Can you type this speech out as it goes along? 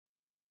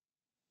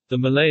The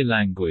Malay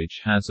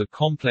language has a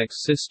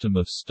complex system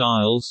of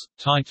styles,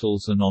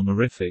 titles and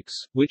honorifics,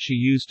 which are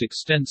used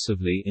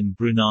extensively in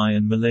Brunei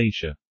and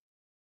Malaysia.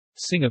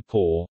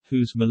 Singapore,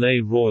 whose Malay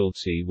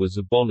royalty was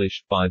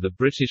abolished by the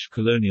British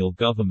colonial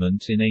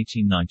government in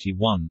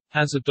 1891,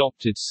 has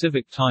adopted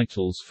civic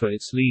titles for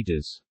its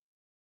leaders.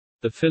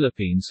 The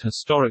Philippines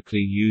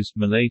historically used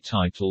Malay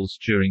titles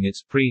during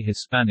its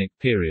pre-Hispanic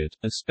period,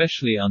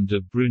 especially under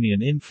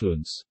Bruneian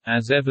influence,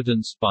 as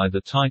evidenced by the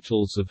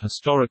titles of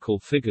historical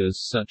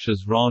figures such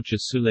as Raja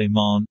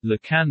Sulaiman,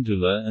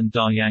 Lakandula and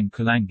Dayang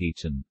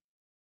Kalangitan.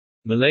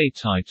 Malay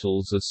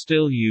titles are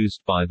still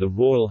used by the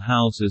royal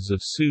houses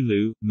of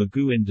Sulu,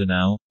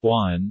 Maguindanao,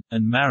 Buayan,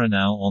 and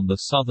Maranao on the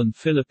southern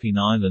Philippine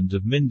island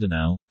of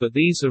Mindanao, but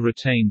these are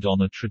retained on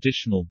a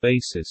traditional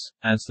basis,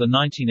 as the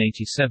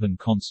 1987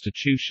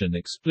 constitution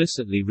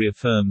explicitly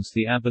reaffirms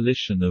the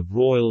abolition of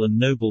royal and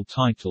noble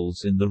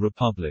titles in the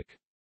republic.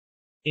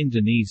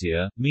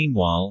 Indonesia,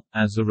 meanwhile,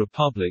 as a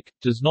republic,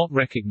 does not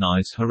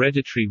recognize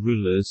hereditary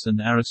rulers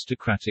and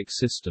aristocratic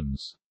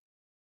systems.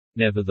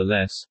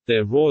 Nevertheless,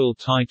 their royal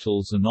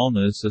titles and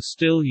honors are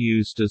still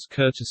used as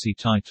courtesy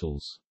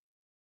titles.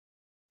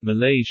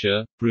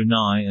 Malaysia,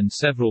 Brunei and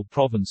several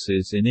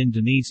provinces in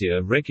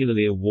Indonesia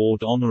regularly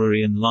award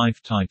honorary and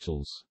life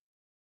titles.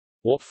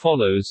 What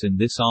follows in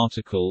this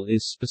article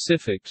is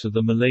specific to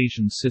the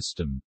Malaysian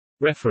system.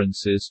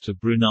 References to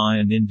Brunei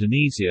and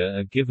Indonesia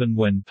are given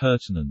when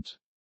pertinent.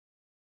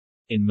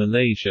 In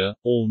Malaysia,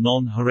 all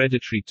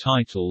non-hereditary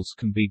titles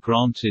can be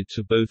granted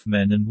to both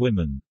men and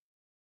women.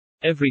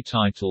 Every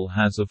title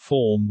has a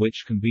form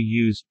which can be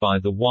used by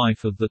the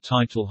wife of the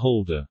title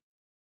holder.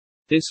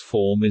 This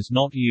form is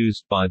not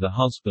used by the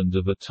husband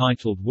of a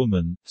titled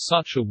woman.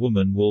 Such a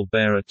woman will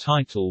bear a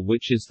title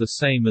which is the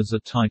same as a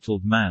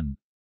titled man.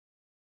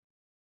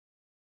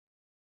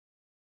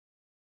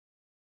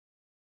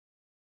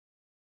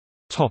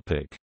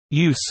 Topic: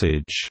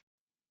 Usage.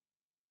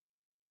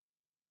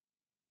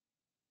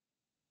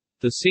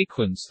 The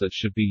sequence that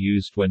should be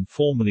used when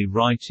formally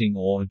writing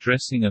or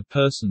addressing a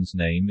person's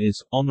name is,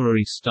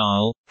 honorary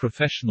style,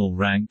 professional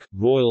rank,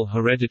 royal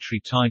hereditary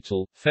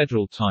title,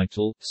 federal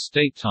title,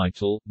 state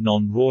title,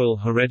 non-royal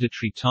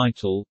hereditary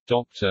title,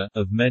 doctor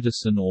of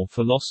medicine or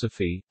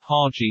philosophy,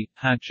 Haji,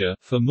 Hajjah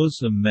for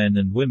Muslim men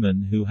and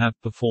women who have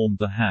performed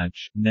the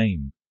Hajj,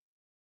 name.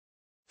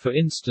 For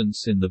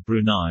instance, in the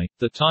Brunei,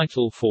 the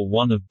title for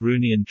one of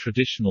Bruneian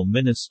traditional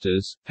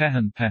ministers,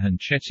 Pehin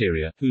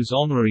Chettiria, whose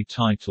honorary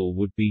title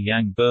would be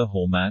Yang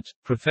Berhormat,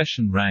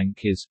 profession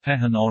rank is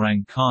Pehin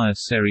Orang Kaya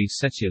Seri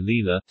Setia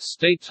Lila,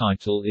 state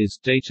title is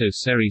Dato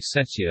Seri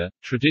Setia,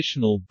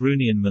 traditional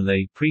Bruneian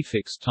Malay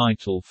prefix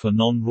title for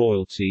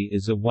non-royalty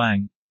is a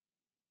Wang.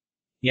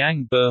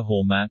 Yang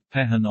Berhormat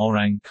Pehin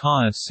Orang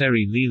Kaya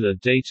Seri Lila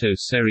Dato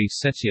Seri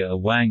Setia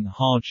Awang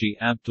Haji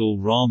Abdul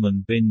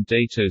Rahman bin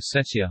Dato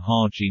Setia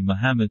Haji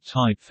Muhammad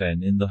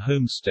Taibfen. In the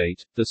home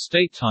state, the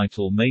state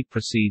title may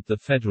precede the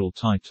federal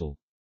title.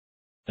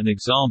 An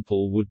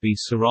example would be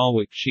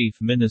Sarawak Chief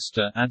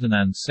Minister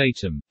Adnan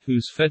Satem,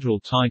 whose federal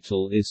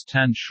title is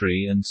Tan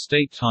Sri and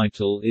state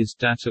title is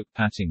Datuk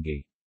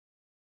Patinggi.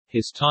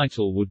 His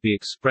title would be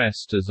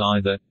expressed as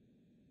either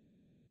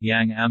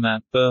Yang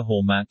Amat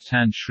Berhormat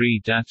Tan Sri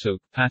Datuk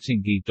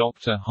Patinggi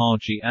Dr.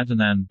 Haji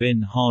Adnan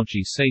bin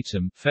Haji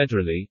Satem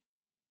federally,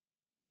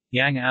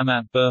 Yang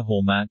Amat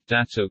Berhormat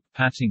Datuk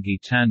Patinggi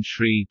Tan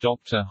Sri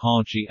Dr.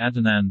 Haji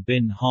Adnan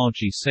bin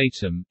Haji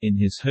Satem, in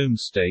his home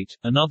state.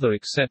 Another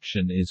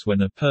exception is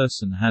when a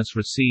person has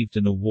received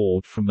an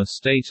award from a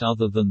state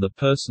other than the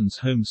person's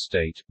home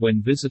state.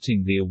 When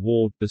visiting the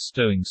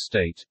award-bestowing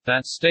state,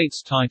 that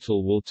state's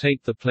title will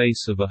take the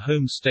place of a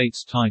home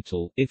state's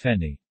title, if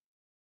any.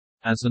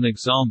 As an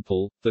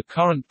example, the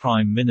current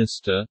Prime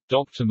Minister,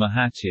 Dr.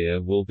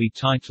 Mahathir, will be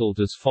titled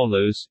as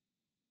follows: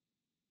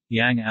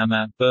 Yang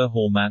Amat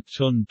Berhormat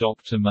Tun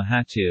Dr.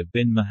 Mahathir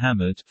bin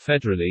Muhammad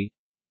federally,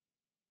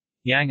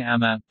 Yang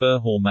Amat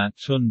Berhormat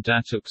Tun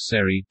Datuk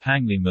Seri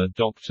Panglima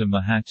Dr.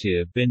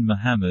 Mahathir bin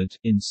Muhammad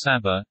in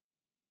Sabah,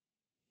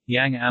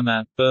 Yang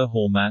Amat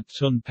Berhormat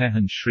Tun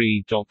Pehin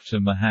Sri Dr.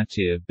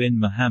 Mahathir bin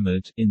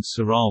Muhammad in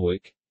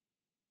Sarawak,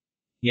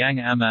 Yang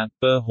Amat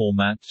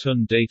Berhormat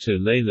Tun Dato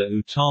Laila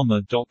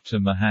Utama Dr.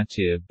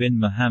 Mahathir bin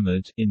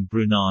Muhammad in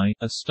Brunei.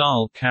 A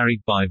style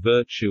carried by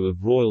virtue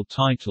of royal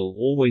title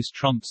always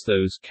trumps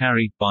those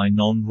carried by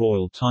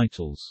non-royal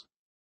titles.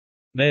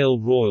 Male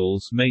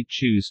royals may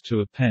choose to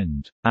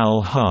append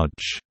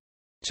al-Hajj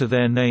to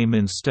their name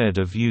instead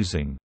of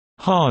using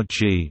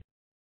Haji.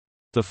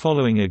 The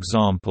following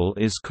example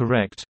is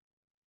correct.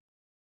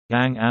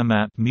 Yang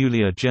Amat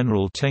Mulia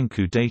General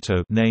Tengku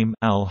Dato name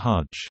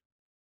al-Hajj.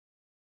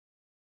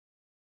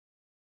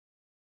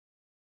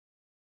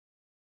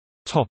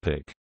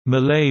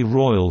 Malay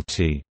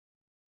royalty.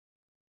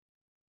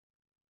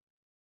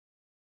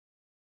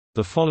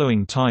 The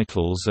following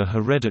titles are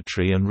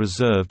hereditary and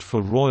reserved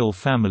for royal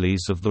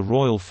families of the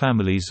royal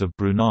families of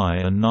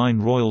Brunei and 9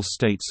 royal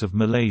states of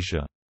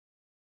Malaysia.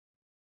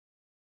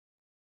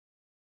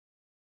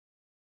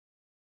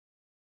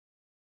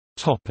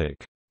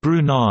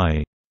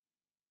 Brunei.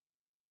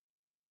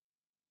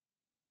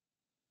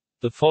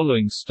 The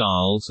following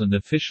styles and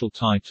official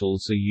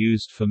titles are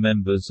used for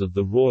members of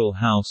the royal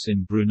house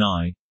in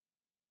Brunei.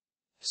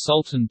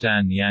 Sultan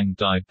Dan Yang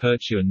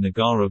Di-Pertuan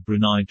Negara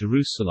Brunei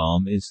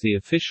Darussalam is the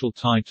official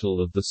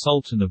title of the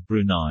Sultan of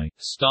Brunei,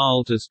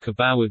 styled as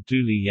Kebawa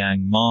Duli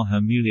Yang Maha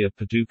Mulia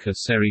Paduka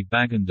Seri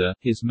Baginda,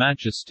 His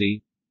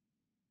Majesty.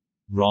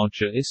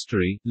 Raja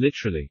Isteri,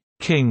 literally,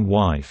 king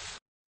wife,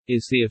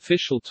 is the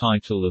official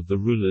title of the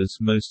ruler's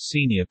most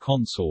senior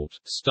consort,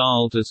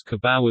 styled as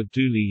Kebawa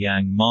Duli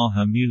Yang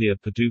Maha Mulia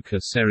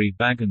Paduka Seri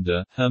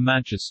Baginda, Her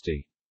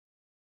Majesty.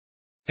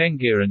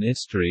 Pengiran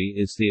Isteri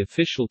is the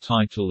official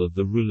title of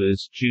the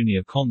ruler's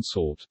junior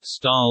consort,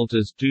 styled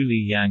as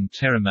Duli Yang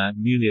Teramat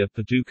Mulia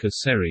Paduka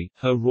Seri,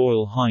 Her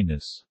Royal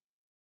Highness.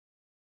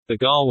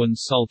 Begawan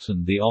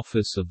Sultan, the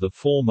office of the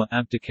former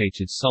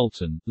abdicated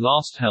sultan,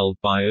 last held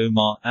by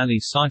Omar Ali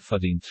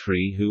Saifuddin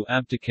III, who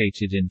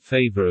abdicated in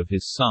favor of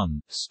his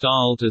son,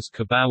 styled as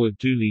Kebawa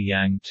Duli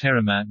Yang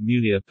Teramat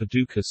Mulia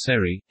Paduka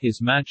Seri,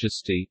 His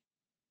Majesty.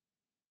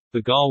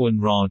 Begawan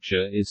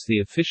Raja is the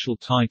official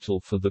title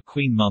for the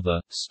Queen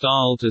Mother,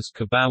 styled as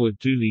Kebawa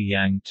Duli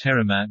Yang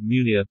Teramat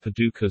Mulia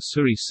Paduka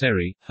Suri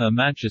Seri, Her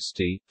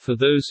Majesty, for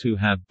those who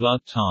have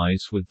blood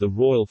ties with the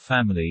royal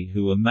family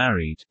who are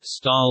married,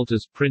 styled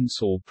as Prince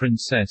or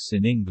Princess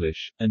in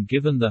English, and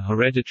given the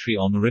hereditary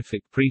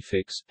honorific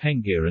prefix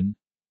Pengiran.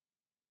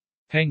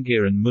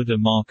 Pengiran Muda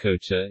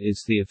Mahkota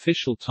is the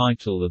official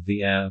title of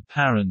the heir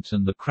apparent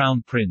and the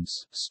Crown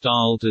Prince,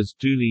 styled as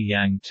Duli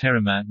Yang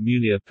Teramat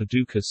Mulia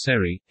Paduka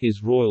Seri,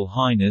 His Royal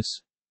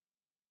Highness.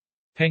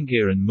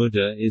 Pengiran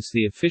Muda is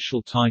the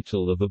official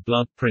title of a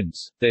blood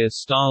prince, they are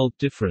styled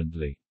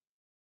differently.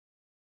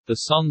 The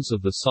sons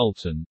of the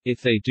Sultan, if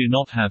they do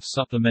not have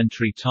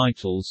supplementary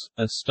titles,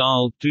 are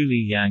styled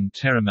Duli Yang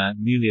Teramat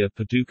Mulia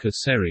Paduka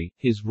Seri,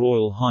 His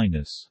Royal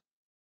Highness.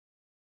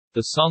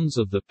 The sons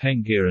of the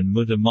Pengiran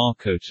Muda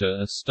Mahkota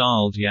are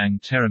styled Yang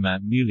Teramat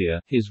Mulia,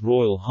 His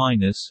Royal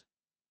Highness.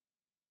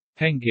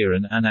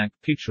 Pengiran Anak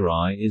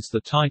Puterai is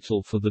the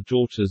title for the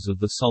daughters of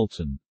the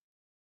Sultan.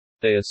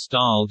 They are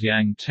styled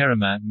Yang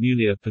Teramat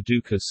Mulia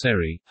Paduka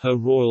Seri, Her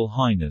Royal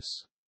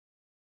Highness.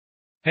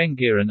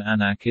 Pengiran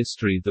Anak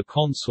Isteri, the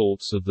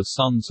consorts of the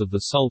sons of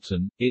the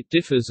Sultan, it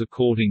differs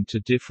according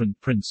to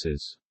different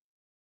princes.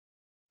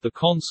 The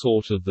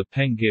consort of the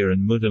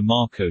Pengiran Muda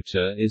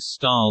Mahkota is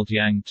styled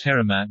Yang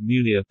Teramat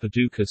Mulia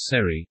Paduka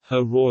Seri,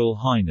 Her Royal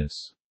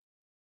Highness.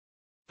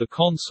 The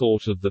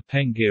consort of the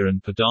Pengiran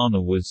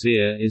Perdana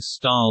Wazir is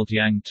styled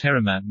Yang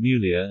Teramat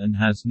Mulia and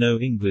has no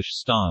English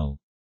style.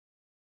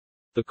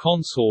 The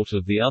consort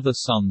of the other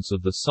sons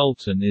of the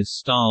Sultan is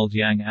styled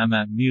Yang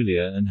Amat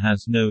Mulia and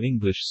has no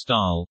English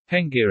style.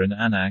 Pengiran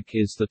Anak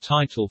is the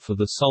title for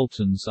the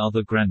Sultan's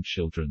other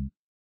grandchildren.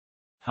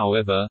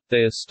 However,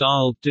 they are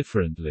styled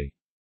differently.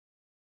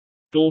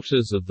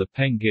 Daughters of the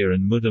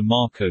Pengiran Muda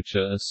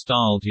Mahkota are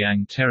styled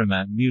Yang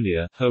Teramat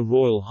Mulia, Her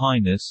Royal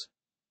Highness.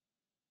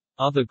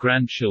 Other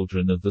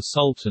grandchildren of the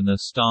Sultan are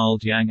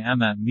styled Yang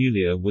Amat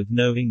Mulia with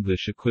no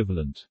English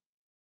equivalent.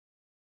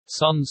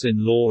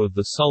 Sons-in-law of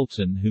the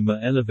Sultan whom are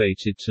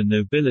elevated to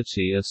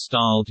nobility are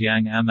styled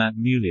Yang Amat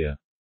Mulia.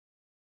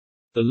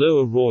 The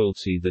lower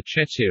royalty, the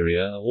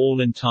Chettiria, are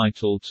all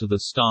entitled to the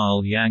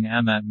style Yang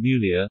Amat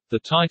Mulia. The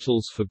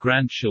titles for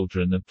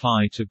grandchildren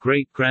apply to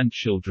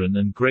great-grandchildren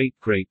and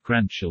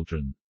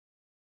great-great-grandchildren.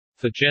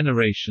 For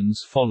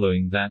generations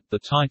following that, the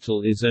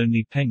title is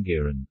only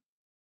Pengiran.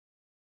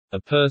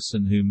 A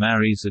person who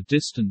marries a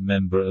distant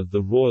member of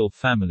the royal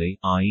family,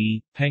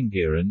 i.e.,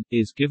 Pengiran,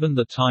 is given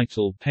the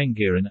title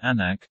Pengiran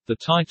Anak. The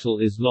title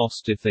is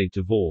lost if they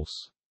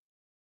divorce.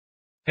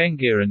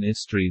 Pengiran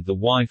Isteri, the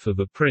wife of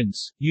a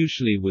prince,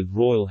 usually with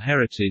royal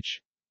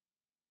heritage.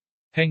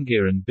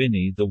 Pengiran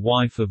Bini, the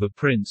wife of a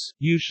prince,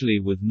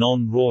 usually with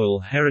non-royal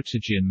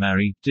heritage. And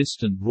married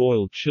distant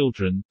royal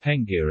children,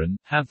 Pengiran,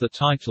 have the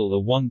title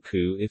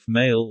Awangku if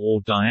male or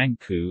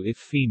Dianku if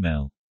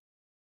female.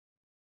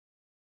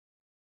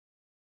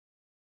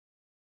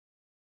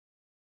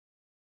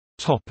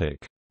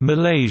 Topic: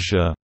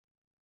 Malaysia.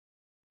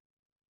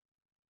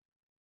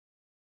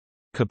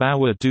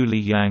 Kebawa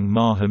Duli Yang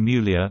Maha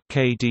Mulia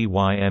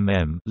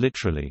KDYMM,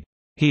 literally,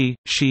 he,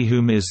 she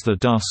whom is the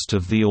dust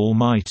of the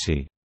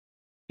Almighty,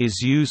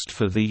 is used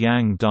for the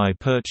Yang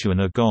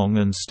Di-Pertuan Agong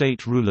and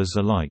state rulers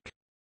alike.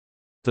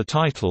 The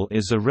title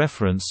is a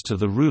reference to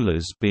the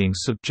rulers being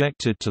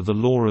subjected to the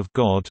law of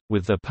God,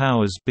 with their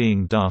powers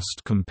being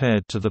dust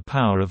compared to the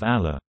power of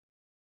Allah.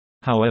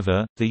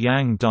 However, the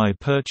Yang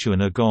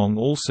Di-Pertuan Agong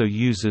also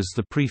uses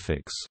the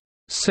prefix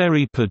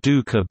Seri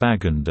Paduka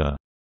Baginda,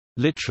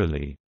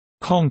 literally,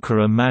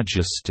 Conqueror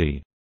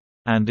Majesty,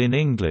 and in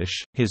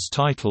English, his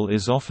title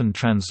is often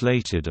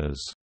translated as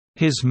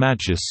His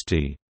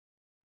Majesty.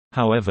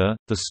 However,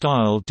 the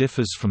style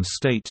differs from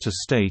state to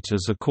state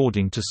as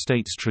according to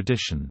state's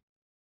tradition.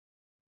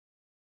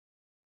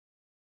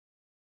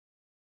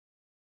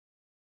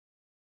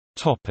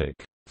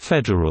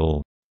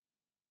 Federal.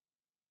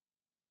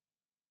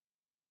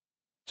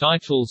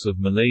 Titles of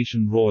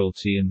Malaysian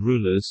royalty and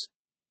rulers.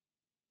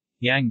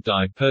 Yang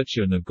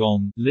Di-Pertuan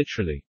Agong,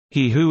 literally,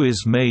 he who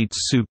is made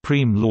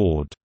Supreme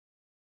Lord,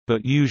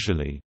 but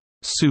usually,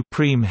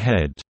 Supreme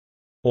Head,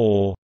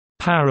 or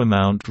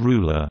Paramount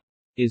Ruler,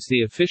 is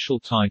the official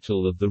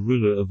title of the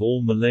ruler of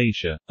all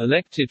Malaysia,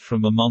 elected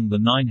from among the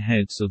 9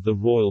 heads of the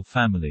royal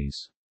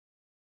families.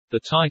 The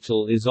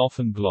title is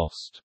often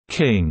glossed,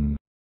 King,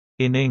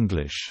 in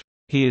English.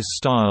 He is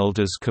styled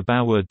as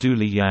Kabawa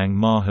Duli Yang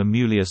Maha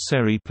Mulia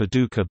Seri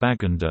Paduka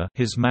Baganda,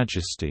 His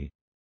Majesty.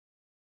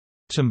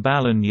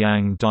 Timbalan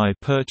Yang Di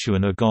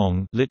Pertuan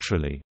Agong,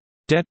 literally,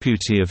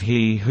 Deputy of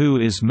He who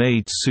is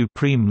made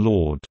Supreme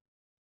Lord,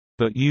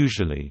 but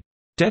usually,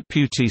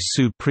 Deputy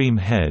Supreme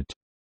Head,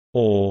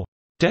 or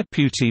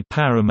Deputy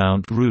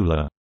Paramount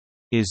Ruler,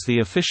 is the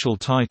official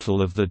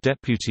title of the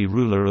Deputy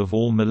Ruler of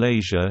all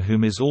Malaysia,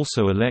 whom is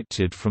also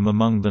elected from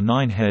among the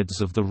 9 heads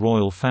of the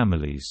royal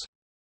families.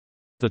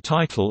 The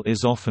title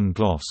is often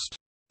glossed,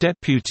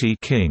 Deputy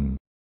King,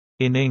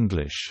 in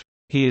English.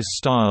 He is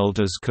styled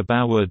as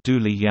Kabawa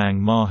Duli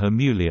Yang Maha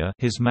Mulia,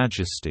 His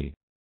Majesty.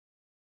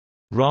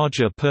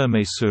 Raja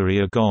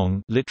Permaisuri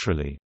Agong,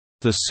 literally,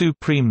 the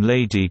Supreme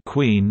Lady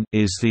Queen,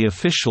 is the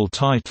official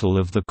title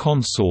of the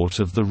consort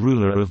of the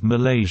ruler of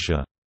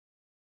Malaysia.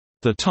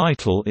 The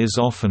title is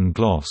often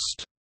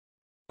glossed,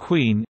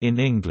 Queen, in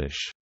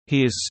English.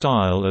 He is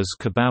styled as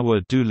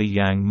Kabawa Duli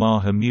Yang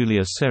Maha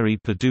Mulia Seri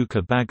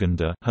Paduka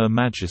Baganda, Her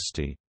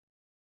Majesty.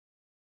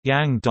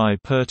 Yang Di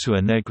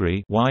Pertua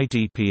Negeri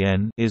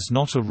 (YDPN) is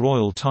not a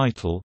royal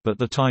title, but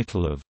the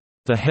title of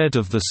the head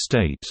of the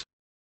state,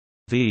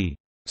 the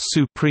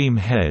Supreme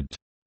Head,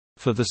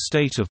 for the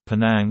state of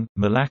Penang,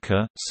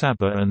 Malacca,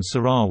 Sabah and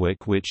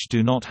Sarawak, which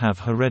do not have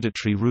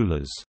hereditary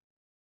rulers.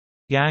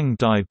 Yang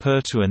Di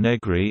Pertua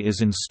Negeri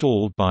is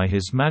installed by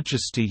His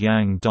Majesty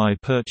Yang Di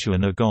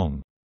Pertuan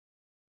Agong.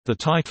 The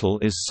title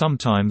is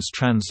sometimes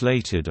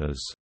translated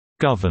as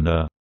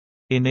Governor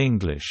in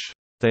English.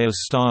 They are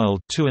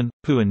styled Tuan,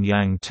 Puan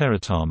Yang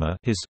Teratama,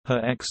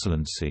 Her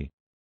Excellency.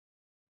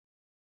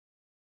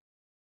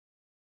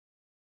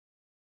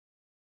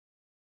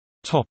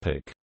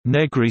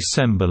 Negeri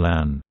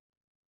Sembilan.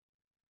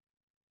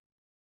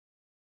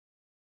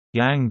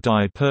 Yang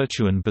Di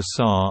Pertuan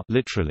Besar,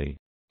 literally,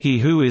 he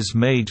who is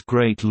made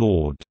Great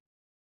Lord,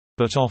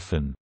 but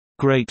often,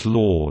 Great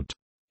Lord,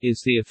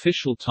 is the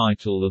official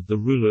title of the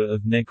ruler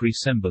of Negeri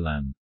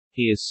Sembilan.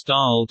 He is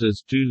styled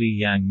as Duli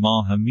Yang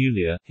Maha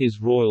Mulia,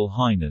 His Royal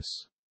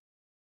Highness.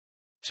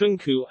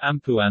 Tunku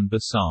Ampuan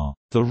Besar,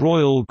 the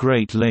Royal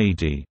Great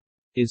Lady,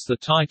 is the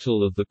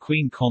title of the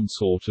Queen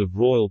Consort of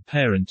royal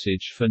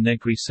parentage for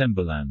Negeri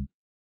Sembilan.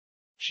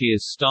 She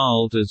is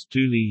styled as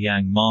Duli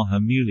Yang Maha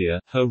Mulia,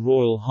 Her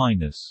Royal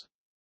Highness.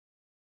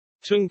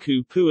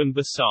 Tunku Puan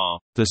Besar,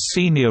 the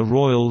Senior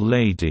Royal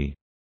Lady,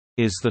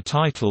 is the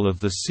title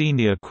of the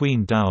Senior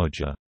Queen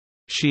Dowager.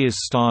 She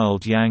is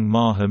styled Yang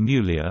Maha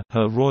Mulia,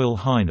 Her Royal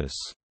Highness.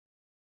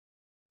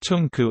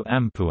 Tunku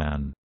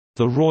Ampuan,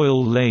 the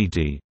Royal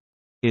Lady,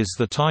 is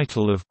the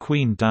title of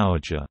Queen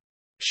Dowager.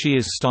 She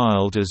is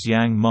styled as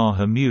Yang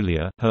Maha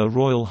Mulia, Her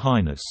Royal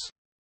Highness.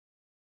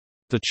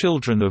 The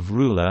children of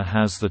ruler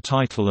has the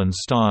title and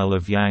style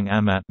of Yang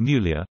Amat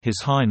Mulia,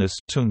 His Highness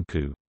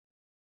Tunku.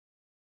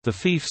 The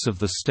fiefs of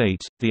the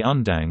state, the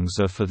undangs,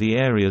 are for the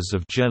areas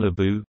of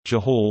Jelebu,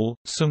 Johor,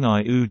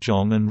 Sungai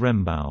Ujong and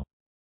Rembau.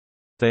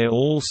 They are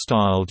all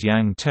styled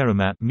Yang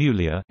Teramat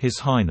Mulia, His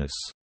Highness.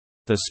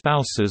 Their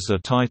spouses are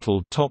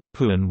titled Tok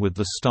Puan with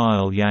the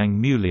style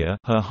Yang Mulia,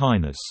 Her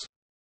Highness.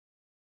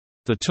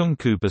 The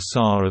Tunku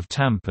Besar of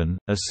Tampan,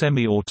 a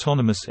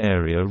semi-autonomous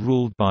area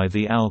ruled by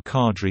the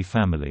Al-Qadri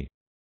family.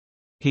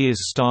 He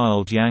is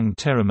styled Yang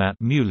Teramat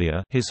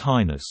Mulia, His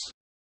Highness.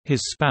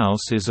 His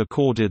spouse is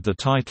accorded the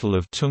title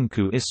of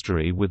Tunku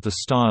Isteri with the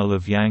style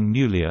of Yang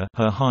Mulia,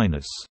 Her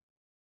Highness.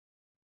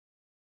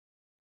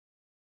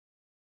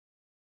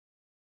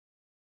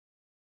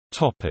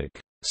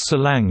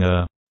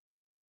 Selangor.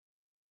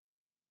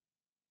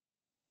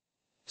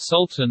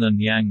 Sultan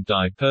and Yang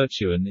Di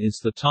Pertuan is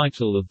the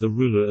title of the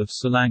ruler of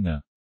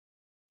Selangor.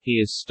 He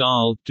is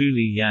styled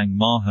Duli Yang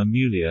Maha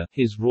Mulia,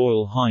 His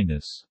Royal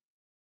Highness.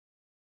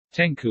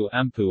 Tengku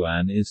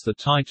Ampuan is the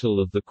title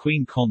of the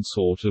Queen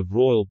Consort of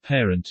royal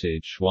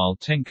parentage, while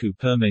Tengku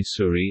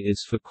Permaisuri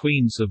is for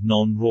queens of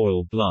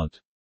non-royal blood.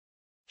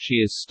 She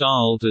is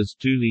styled as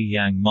Duli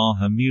Yang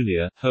Maha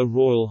Mulia, Her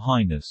Royal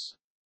Highness.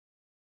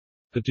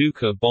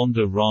 Paduka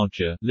Bonda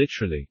Raja,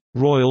 literally,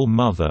 Royal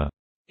Mother,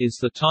 is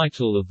the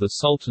title of the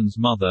Sultan's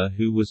mother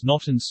who was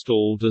not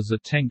installed as a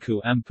Tengku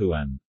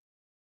Ampuan.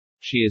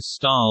 She is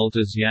styled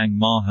as Yang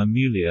Maha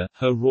Mulia,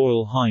 Her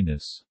Royal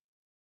Highness.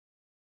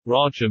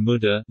 Raja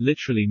Muda,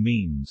 literally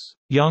means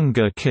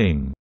younger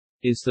king,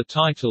 is the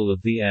title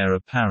of the heir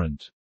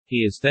apparent.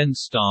 He is then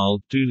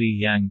styled Duli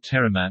Yang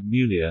Teramat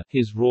Mulia,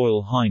 His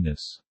Royal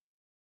Highness.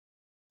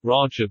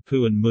 Raja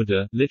Puan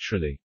Muda,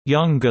 literally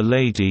younger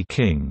lady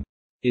king,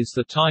 is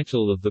the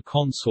title of the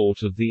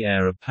consort of the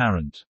heir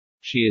apparent.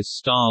 She is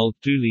styled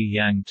Duli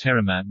Yang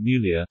Teramat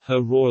Mulia,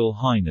 Her Royal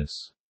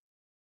Highness.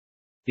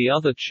 The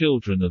other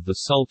children of the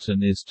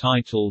Sultan is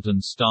titled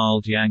and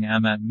styled Yang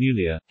Amat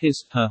Mulia,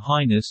 Her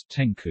Highness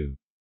Tengku.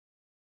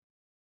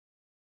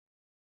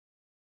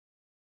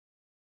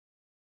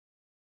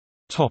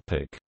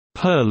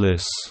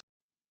 Perlis.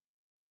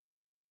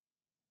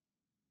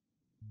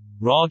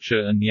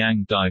 Raja and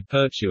Yang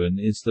Dipertuan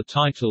is the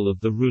title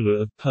of the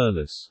ruler of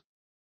Perlis.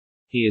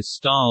 He is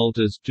styled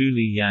as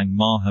Duli Yang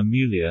Maha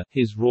Mulia,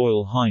 His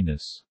Royal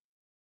Highness.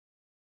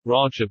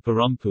 Raja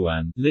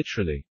Perempuan,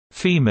 literally,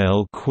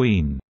 female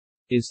queen,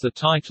 is the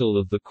title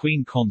of the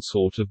Queen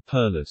Consort of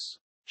Perlis.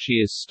 She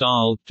is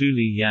styled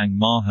Duli Yang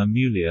Maha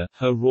Mulia,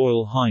 Her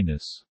Royal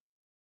Highness.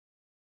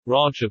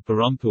 Raja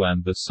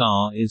Perempuan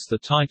Besar is the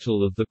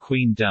title of the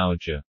Queen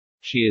Dowager.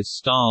 She is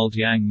styled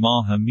Yang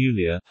Maha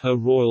Mulia, Her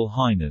Royal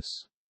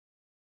Highness.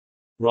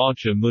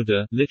 Raja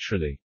Muda,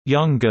 literally,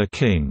 younger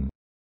king,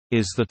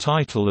 is the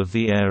title of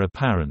the heir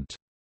apparent.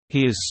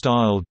 He is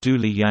styled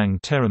Duli Yang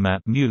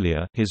Teramat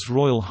Mulia, His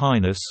Royal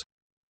Highness.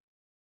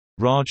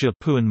 Raja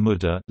Puan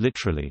Muda,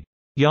 literally,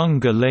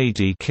 younger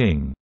lady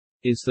king,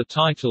 is the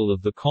title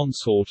of the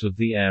consort of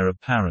the heir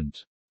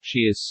apparent.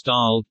 She is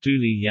styled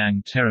Duli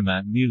Yang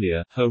Teramat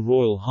Mulia, Her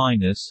Royal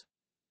Highness.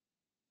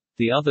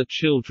 The other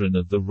children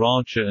of the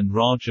Raja and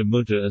Raja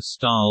Muda are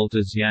styled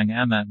as Yang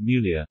Amat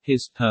Mulia,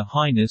 Her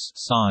Highness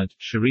Syed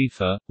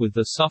Sharifa, with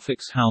the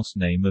suffix house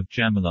name of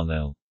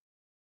Jamaluddin.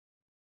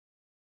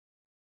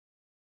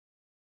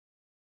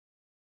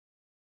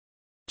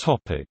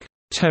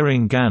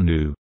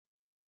 Terengganu.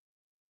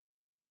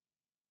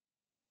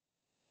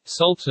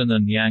 Sultan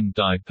and Yang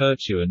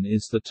Dipertuan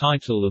is the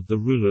title of the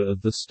ruler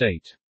of the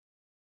state.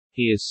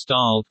 He is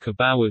styled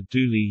Kabawa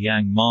Duli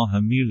Yang Maha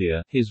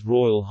Mulia, His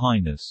Royal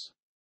Highness.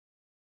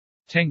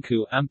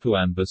 Tengku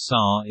Ampuan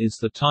Besar is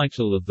the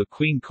title of the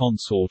Queen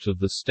Consort of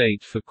the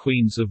state for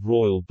queens of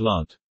royal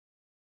blood.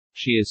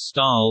 She is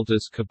styled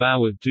as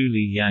Kabawa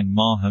Duli Yang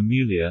Maha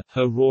Mulia,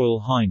 Her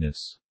Royal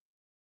Highness.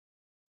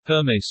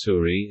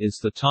 Permaisuri is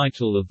the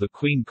title of the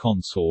Queen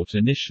Consort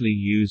initially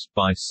used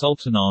by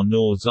Sultanah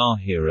Nur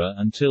Zahira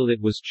until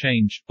it was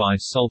changed by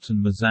Sultan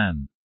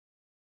Mazan.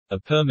 A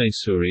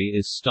Permaisuri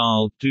is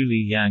styled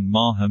Duli Yang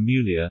Maha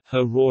Mulia,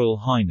 Her Royal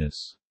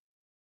Highness.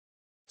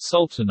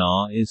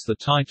 Sultanah is the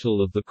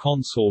title of the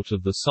consort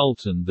of the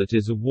Sultan that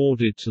is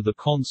awarded to the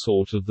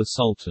consort of the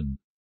Sultan.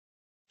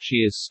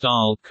 She is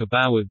styled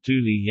Kabawa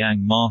Duli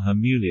Yang Maha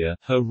Mulia,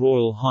 Her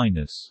Royal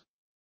Highness.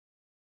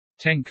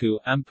 Tengku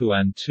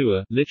Ampuan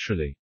Tua,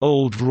 literally,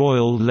 Old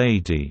Royal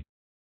Lady,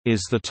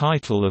 is the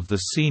title of the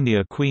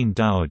senior Queen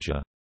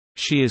Dowager.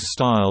 She is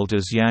styled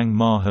as Yang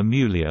Maha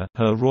Mulia,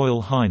 Her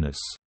Royal Highness.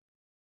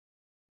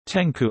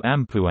 Tengku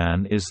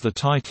Ampuan is the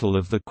title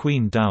of the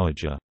Queen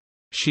Dowager.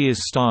 She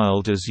is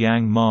styled as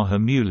Yang Maha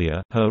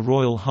Mulia, Her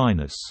Royal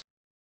Highness.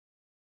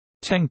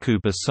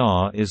 Tengku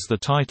Besar is the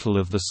title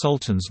of the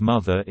Sultan's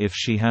mother if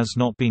she has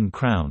not been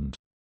crowned.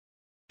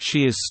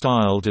 She is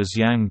styled as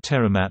Yang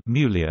Teramat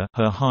Mulia,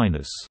 Her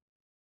Highness.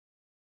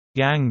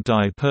 Yang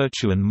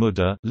Dipertuan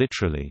Muda,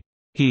 literally,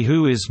 He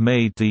who is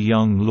made the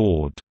young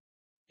lord,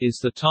 is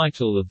the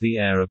title of the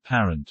heir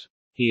apparent.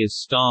 He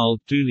is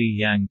styled Duli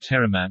Yang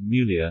Teramat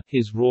Mulia,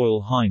 His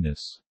Royal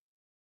Highness.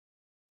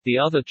 The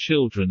other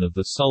children of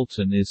the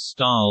Sultan is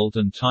styled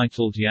and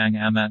titled Yang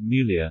Amat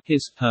Mulia,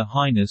 Her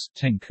Highness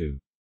Tengku.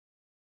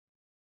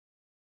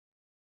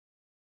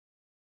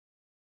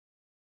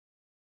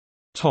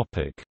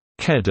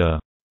 Kedah.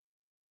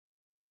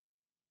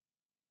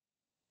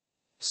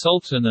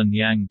 Sultan and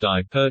Yang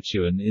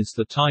Dipertuan is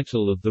the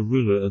title of the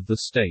ruler of the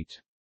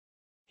state.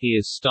 He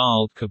is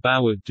styled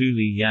Kabawa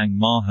Duli Yang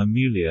Maha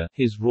Mulia,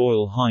 His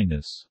Royal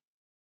Highness.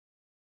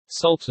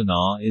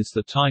 Sultanah is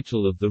the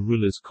title of the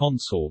ruler's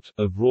consort,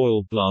 of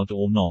royal blood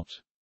or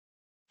not.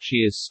 She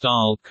is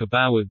styled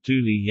Kabawa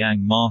Duli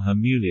Yang Maha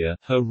Mulia,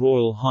 Her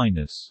Royal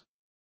Highness.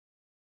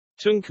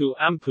 Tunku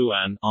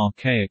Ampuan,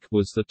 archaic,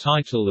 was the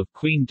title of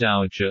Queen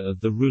Dowager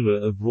of the ruler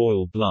of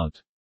royal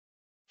blood.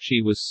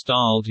 She was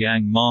styled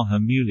Yang Maha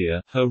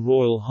Mulia, Her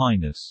Royal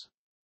Highness.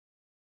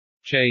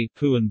 Che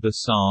Puan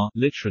Besar,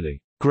 literally,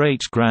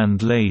 Great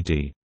Grand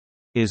Lady,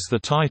 is the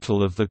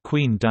title of the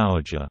Queen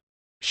Dowager.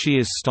 She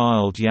is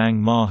styled Yang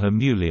Maha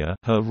Mulia,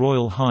 Her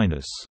Royal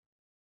Highness.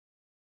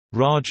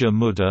 Raja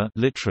Muda,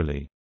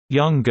 literally,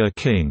 Younger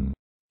King,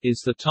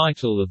 is the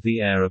title of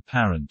the heir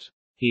apparent.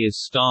 He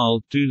is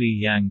styled Duli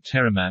Yang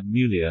Teramat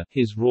Mulia,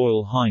 His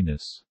Royal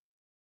Highness.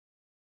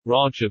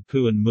 Raja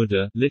Puan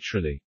Muda,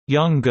 literally,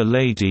 Younger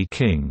Lady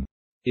King,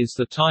 is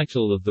the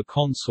title of the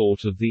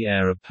consort of the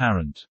heir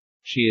apparent.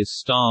 She is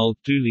styled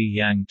Duli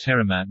Yang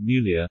Teramat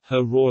Mulia,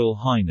 Her Royal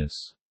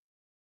Highness.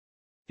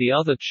 The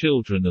other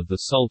children of the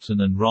Sultan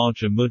and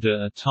Raja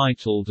Muda are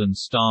titled and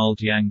styled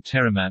Yang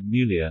Teramat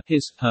Mulia,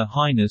 Her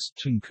Highness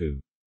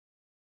Tunku.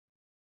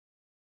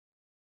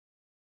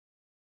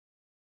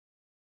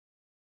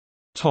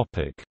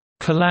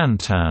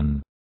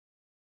 Kelantan.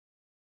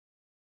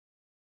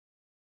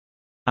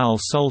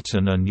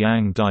 Al-Sultan and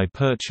Yang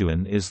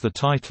Dipertuan is the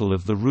title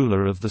of the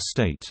ruler of the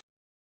state.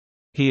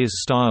 He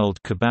is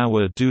styled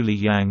Kabawa Duli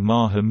Yang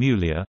Maha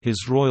Mulia,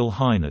 His Royal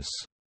Highness.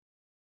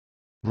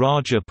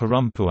 Raja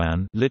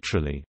Perempuan,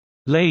 literally,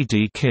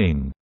 Lady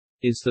King,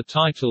 is the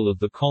title of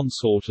the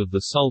consort of the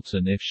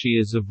Sultan if she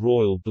is of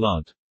royal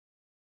blood.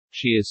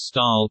 She is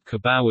styled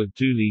Kabawat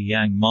Duli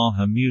Yang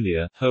Maha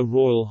Mulia, Her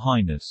Royal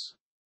Highness.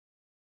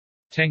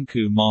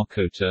 Tengku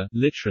Mahkota,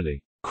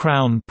 literally,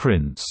 Crown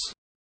Prince,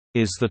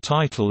 is the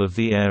title of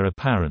the heir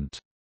apparent.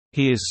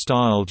 He is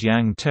styled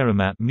Yang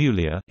Teramat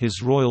Mulia,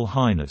 His Royal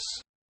Highness.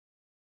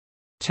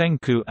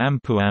 Tengku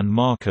Ampuan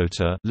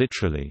Mahkota,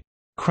 literally,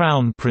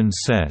 Crown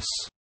Princess,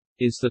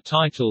 is the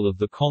title of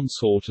the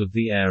consort of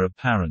the heir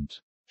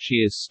apparent. She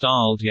is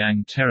styled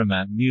Yang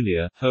Teramat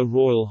Mulia, Her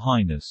Royal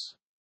Highness.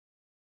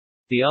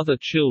 The other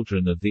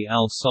children of the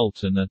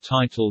Al-Sultan are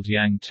titled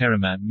Yang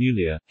Teramat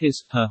Mulia,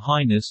 His, Her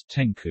Highness,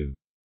 Tengku.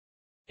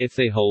 If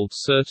they hold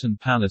certain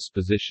palace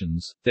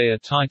positions, they are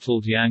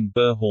titled Yang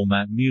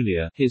Berhormat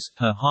Mulia, His,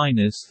 Her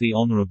Highness the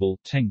Honourable,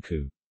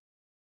 Tengku.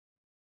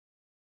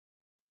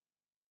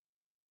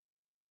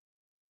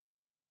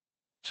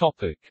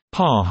 Topic: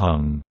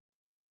 Pahang.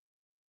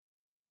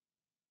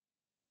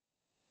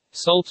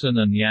 Sultan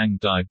and Yang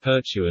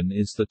Di-Pertuan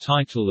is the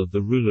title of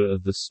the ruler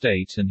of the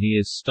state, and he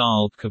is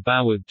styled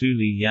Kabawat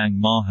Duli Yang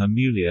Maha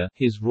Mulia,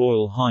 His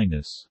Royal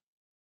Highness.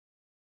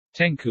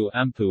 Tengku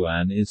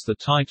Ampuan is the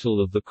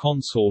title of the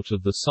consort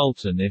of the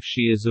Sultan if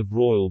she is of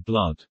royal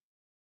blood.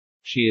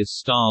 She is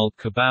styled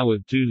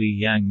Kabawat Duli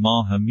Yang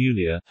Maha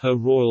Mulia, Her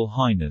Royal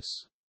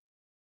Highness.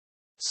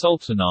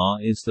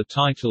 Sultanah is the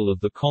title of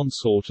the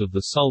consort of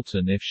the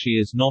Sultan if she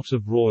is not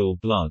of royal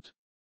blood.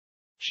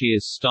 She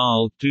is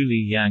styled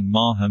Duli Yang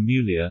Maha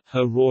Mulia,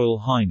 Her Royal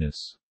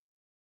Highness.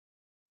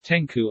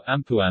 Tengku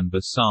Ampuan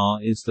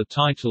Besar is the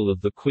title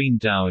of the Queen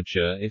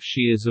Dowager if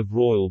she is of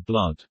royal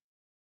blood.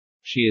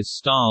 She is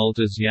styled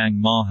as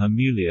Yang Maha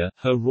Mulia,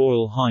 Her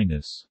Royal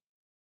Highness.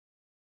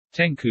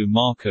 Tengku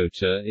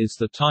Mahkota is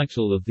the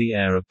title of the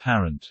heir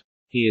apparent.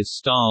 He is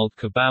styled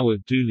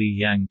Kabawat Duli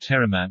Yang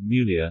Teramat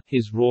Mulia,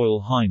 His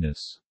Royal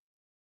Highness.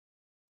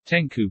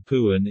 Tengku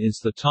Puan is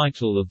the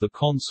title of the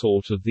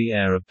consort of the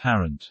heir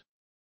apparent.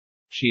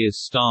 She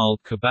is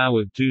styled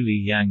Kabawat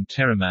Duli Yang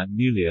Teramat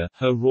Mulia,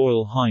 Her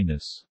Royal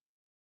Highness.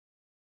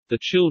 The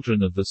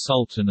children of the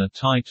Sultan are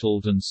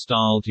titled and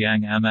styled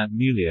Yang Amat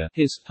Mulia,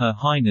 His, Her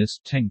Highness,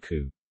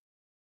 Tengku.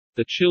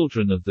 The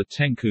children of the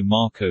Tengku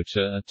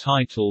Mahkota are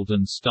titled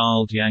and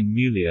styled Yang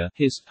Mulia,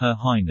 His, Her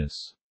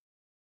Highness.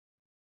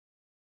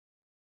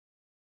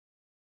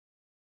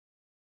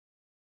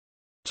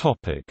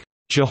 Topic: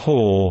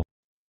 Johor.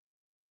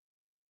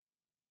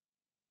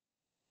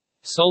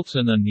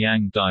 Sultan and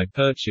Yang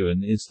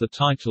Di-Pertuan is the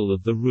title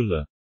of the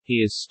ruler.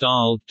 He is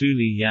styled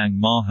Duli Yang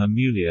Maha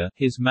Mulia,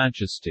 His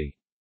Majesty.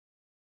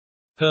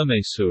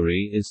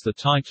 Permaisuri is the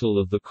title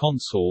of the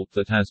consort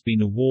that has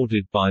been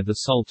awarded by the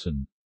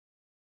Sultan.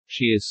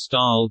 She is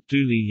styled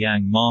Duli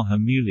Yang Maha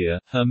Mulia,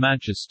 Her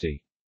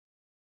Majesty.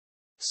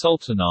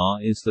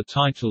 Sultanah is the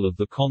title of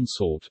the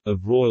consort,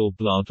 of royal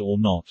blood or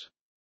not.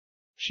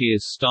 She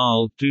is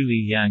styled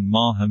Duli Yang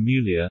Maha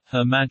Mulia,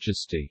 Her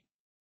Majesty.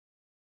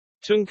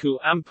 Tunku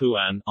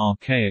Ampuan,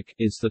 archaic,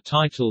 is the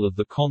title of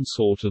the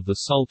consort of the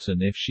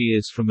Sultan if she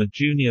is from a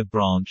junior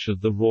branch of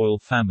the royal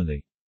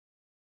family.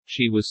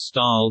 She was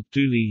styled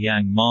Duli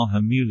Yang Maha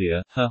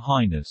Mulia, Her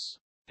Highness.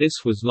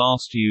 This was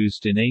last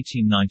used in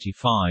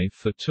 1895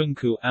 for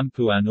Tunku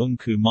Ampuan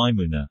Unku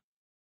Maimuna.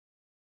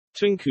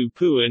 Tunku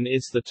Puan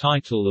is the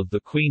title of the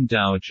Queen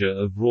Dowager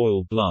of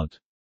royal blood.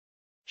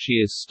 She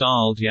is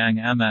styled Yang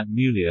Amat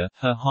Mulia,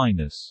 Her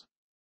Highness.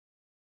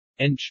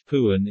 Ench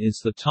Puan is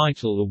the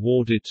title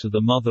awarded to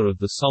the mother of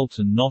the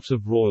Sultan not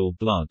of royal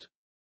blood.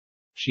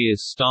 She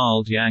is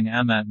styled Yang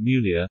Amat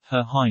Mulia,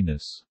 Her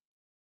Highness.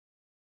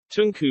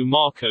 Tunku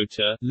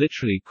Mahkota,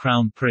 literally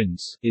Crown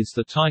Prince, is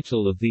the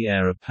title of the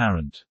heir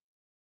apparent.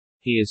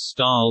 He is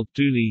styled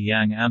Duli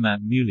Yang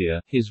Amat Mulia,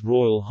 His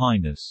Royal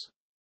Highness.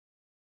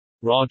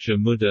 Raja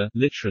Muda,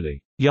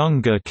 literally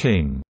Younger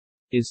King,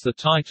 is the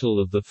title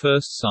of the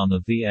first son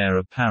of the heir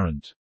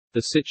apparent.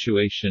 The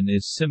situation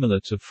is similar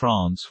to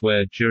France,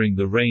 where during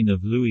the reign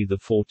of Louis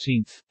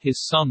XIV,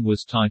 his son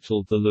was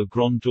titled the Le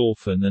Grand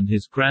Dauphin and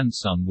his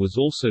grandson was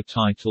also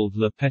titled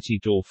Le Petit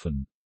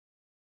Dauphin.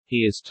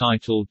 He is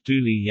titled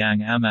Duli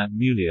Yang Amat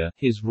Mulia,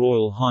 His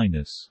Royal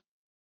Highness.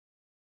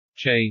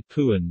 Che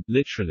Puan,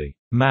 literally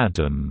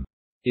Madam,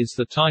 is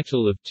the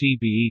title of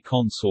TBE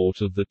consort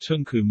of the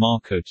Tunku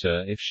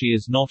Mahkota if she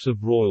is not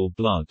of royal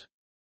blood.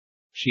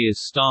 She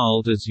is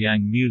styled as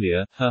Yang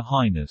Mulia, Her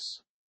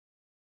Highness.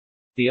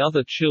 The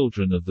other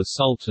children of the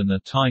Sultan are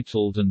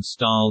titled and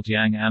styled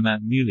Yang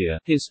Amat Mulia,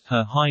 His,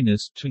 Her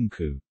Highness,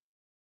 Tunku.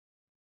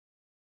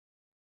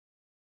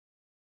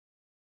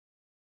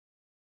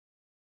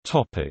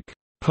 Topic: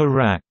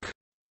 Perak.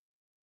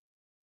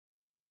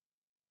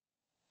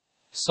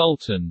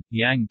 Sultan,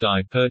 Yang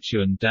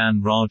Di-Pertuan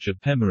Dan Raja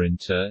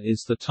Pemerintah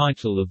is the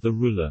title of the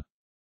ruler.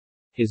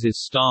 His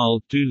is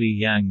styled Duli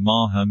Yang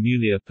Maha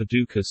Mulia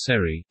Paduka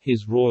Seri,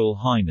 His Royal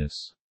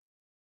Highness.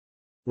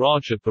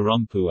 Raja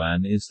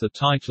Perempuan is the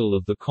title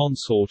of the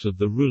consort of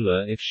the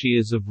ruler if she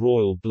is of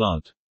royal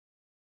blood.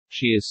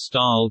 She is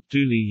styled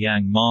Duli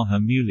Yang Maha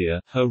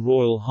Mulia, Her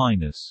Royal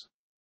Highness.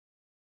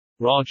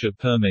 Raja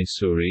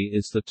Permaisuri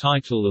is the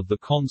title of the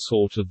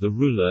consort of the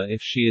ruler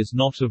if she is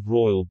not of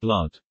royal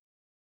blood.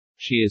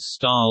 She is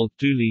styled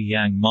Duli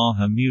Yang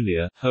Maha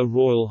Mulia, Her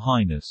Royal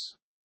Highness.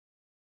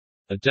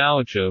 A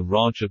dowager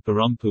Raja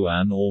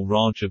Perempuan or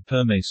Raja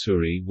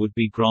Permaisuri would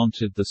be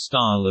granted the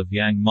style of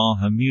Yang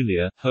Maha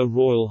Mulia, Her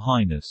Royal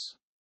Highness.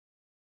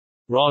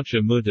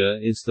 Raja Muda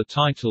is the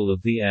title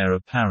of the heir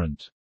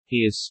apparent.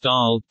 He is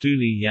styled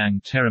Duli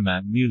Yang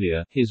Teramat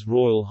Mulia, His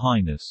Royal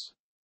Highness.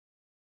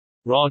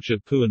 Raja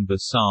Puan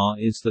Besar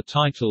is the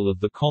title of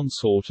the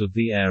consort of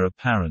the heir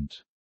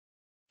apparent.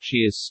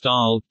 She is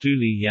styled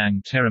Duli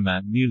Yang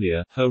Teramat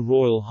Mulia, Her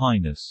Royal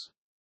Highness.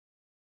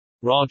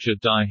 Raja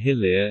Dai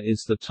Hilir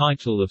is the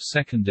title of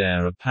second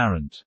heir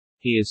apparent.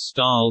 He is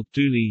styled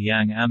Duli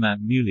Yang Amat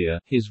Mulia,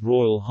 His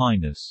Royal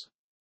Highness.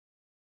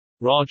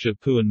 Raja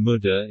Puan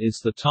Muda is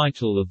the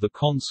title of the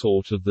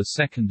consort of the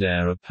second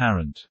heir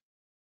apparent.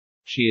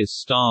 She is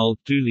styled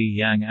Duli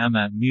Yang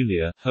Amat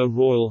Mulia, Her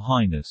Royal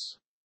Highness.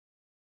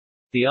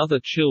 The other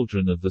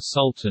children of the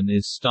Sultan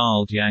is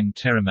styled Yang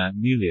Teramat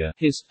Mulia,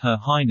 His, Her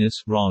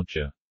Highness,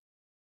 Raja.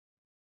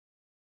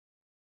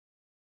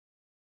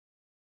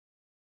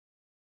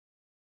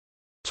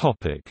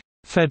 Topic: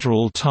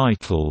 Federal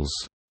titles.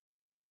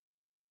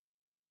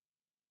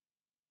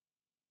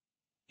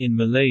 In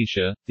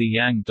Malaysia, the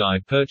Yang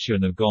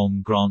di-Pertuan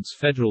Agong grants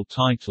federal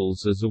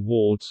titles as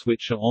awards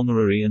which are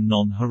honorary and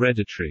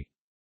non-hereditary.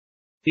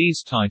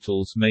 These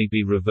titles may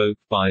be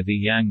revoked by the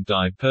Yang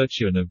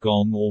di-Pertuan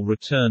Agong or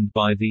returned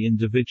by the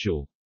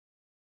individual.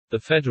 The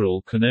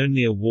federal can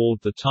only award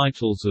the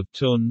titles of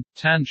Tun,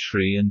 Tan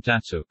Sri and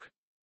Datuk.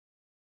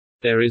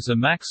 There is a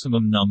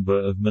maximum number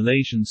of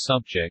Malaysian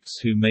subjects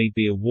who may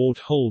be award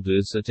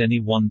holders at any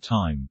one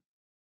time.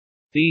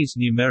 These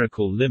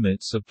numerical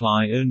limits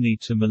apply only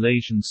to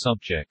Malaysian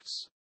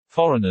subjects.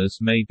 Foreigners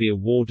may be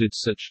awarded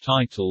such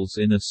titles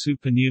in a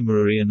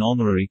supernumerary and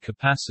honorary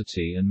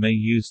capacity and may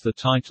use the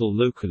title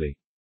locally.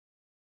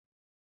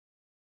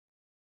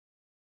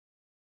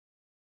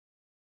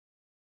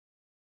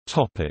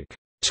 Topic: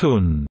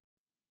 Tun.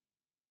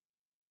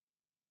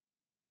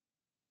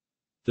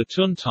 The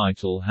Tun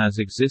title has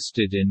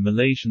existed in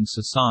Malaysian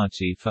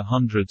society for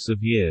hundreds of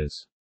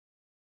years.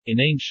 In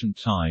ancient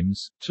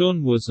times,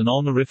 Tun was an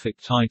honorific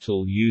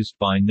title used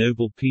by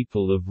noble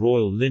people of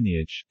royal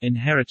lineage,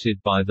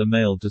 inherited by the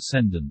male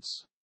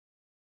descendants.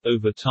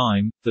 Over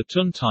time, the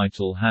Tun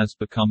title has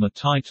become a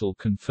title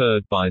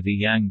conferred by the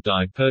Yang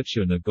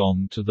di-Pertuan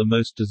Agong to the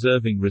most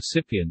deserving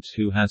recipient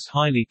who has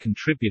highly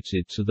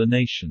contributed to the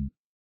nation.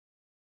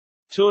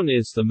 Tun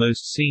is the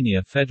most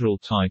senior federal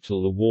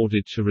title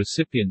awarded to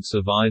recipients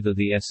of either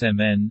the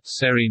SMN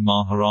Seri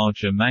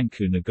Maharaja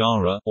Mangku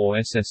Negara or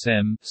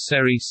SSM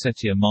Seri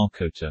Setia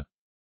Mahkota.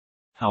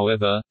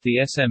 However, the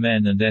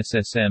SMN and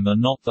SSM are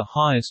not the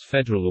highest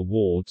federal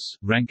awards,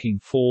 ranking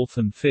 4th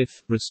and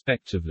 5th,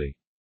 respectively.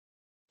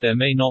 There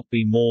may not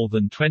be more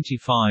than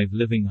 25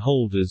 living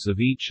holders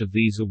of each of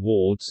these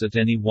awards at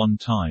any one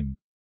time.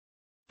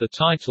 The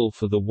title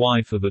for the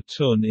wife of a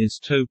Tun is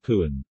To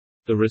Puan.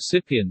 The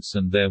recipients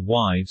and their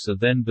wives are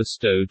then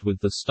bestowed with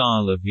the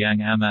style of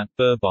Yang Amat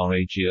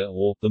Berbaragia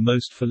or the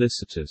most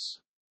felicitous.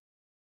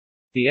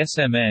 The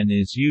SMN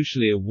is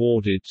usually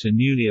awarded to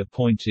newly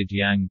appointed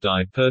Yang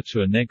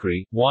di-Pertuan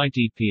Negeri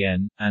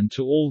 (YDPN) and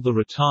to all the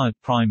retired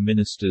Prime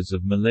Ministers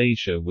of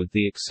Malaysia with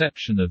the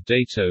exception of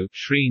Dato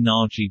Sri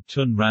Najib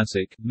Tun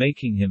Razak,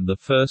 making him the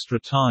first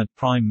retired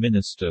Prime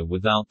Minister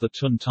without the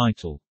Tun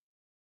title.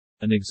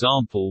 An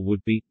example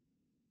would be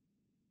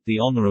the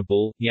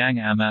Honourable, Yang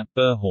Amat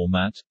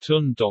Berhormat,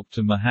 Tun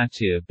Dr.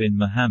 Mahathir bin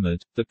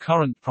Mohamad, the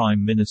current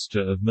Prime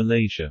Minister of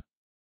Malaysia.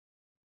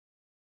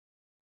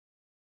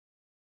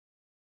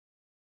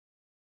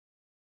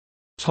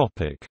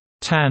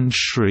 Tan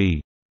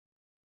Sri.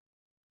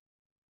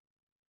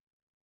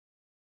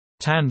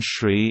 Tan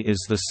Sri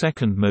is the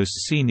second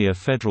most senior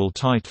federal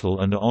title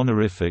and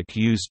honorific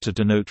used to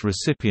denote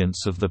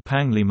recipients of the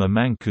Panglima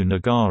Mangku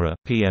Negara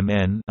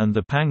 (PMN) and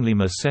the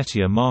Panglima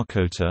Setia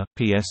Mahkota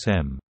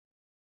 (PSM).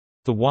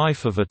 The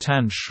wife of a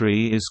Tan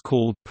Sri is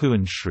called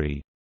Puan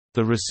Sri.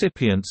 The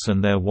recipients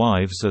and their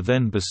wives are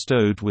then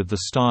bestowed with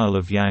the style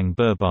of Yang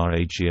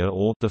Berbaragia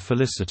or the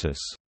felicitous.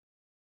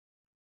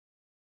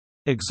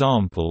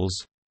 Examples: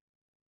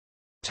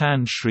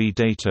 Tan Sri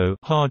Dato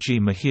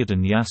Haji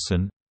Muhyiddin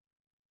Yassin,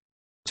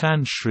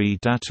 Tan Sri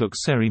Datuk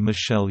Seri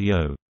Michelle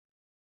Yeoh.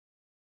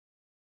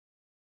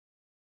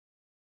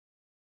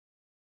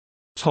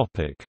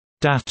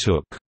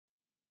 Datuk.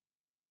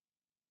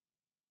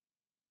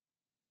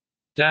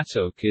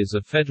 Datuk is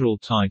a federal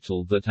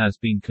title that has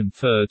been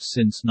conferred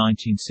since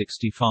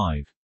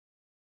 1965.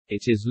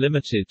 It is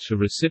limited to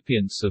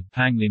recipients of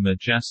Panglima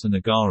Jasa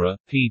Negara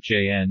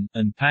 (PJN)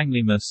 and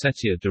Panglima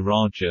Setia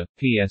Diraja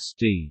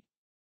 (PSD).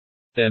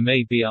 There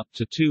may be up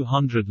to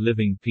 200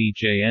 living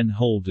PJN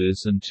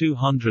holders and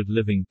 200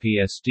 living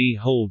PSD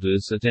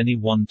holders at any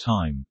one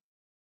time.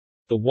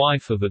 The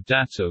wife of a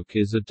Datuk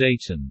is a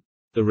Datan.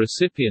 The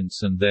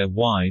recipients and their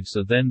wives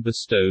are then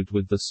bestowed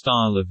with the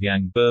style of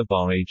Yang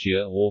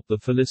Berbaragia or the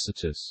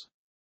felicitous.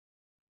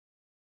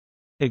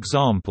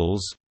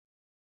 Examples: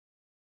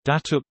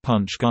 Datuk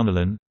Punch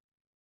Gunalan,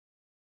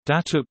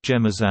 Datuk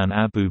Jemazan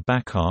Abu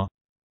Bakar,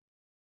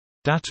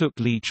 Datuk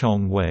Lee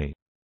Chong Wei.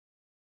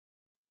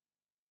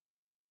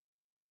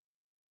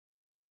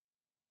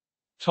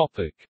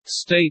 Topic: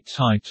 State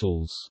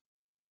titles.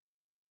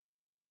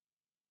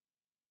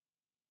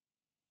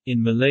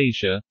 In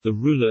Malaysia, the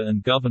ruler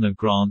and governor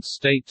grant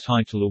state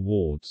title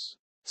awards.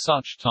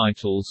 Such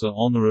titles are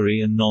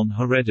honorary and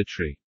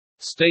non-hereditary.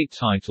 State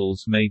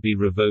titles may be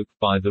revoked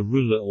by the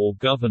ruler or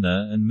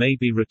governor and may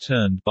be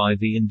returned by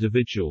the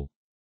individual.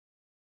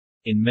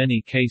 In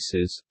many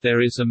cases,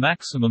 there is a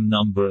maximum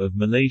number of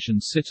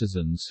Malaysian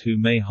citizens who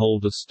may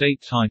hold a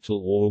state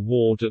title or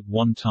award at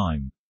one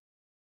time.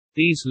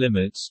 These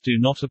limits do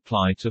not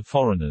apply to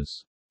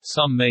foreigners.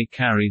 Some may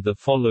carry the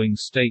following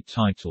state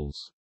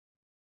titles.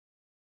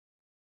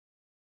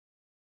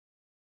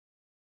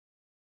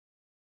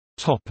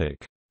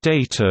 Topic: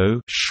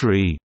 Dato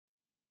Sri.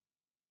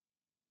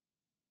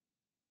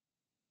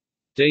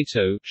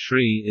 Dato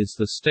Sri is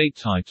the state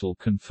title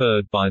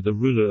conferred by the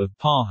ruler of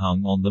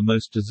Pahang on the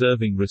most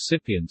deserving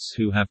recipients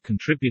who have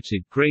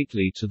contributed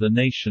greatly to the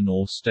nation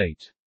or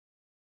state.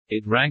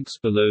 It ranks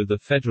below the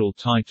federal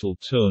title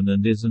Tun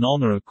and is an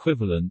honor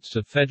equivalent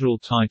to federal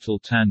title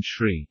Tan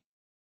Sri.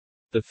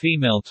 The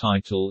female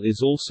title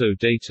is also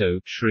Dato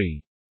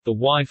Sri. The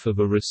wife of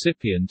a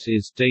recipient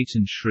is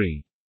Datin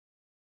Sri.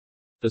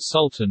 The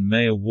Sultan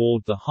may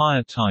award the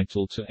higher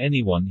title to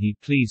anyone he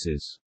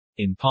pleases.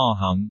 In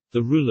Pahang,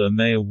 the ruler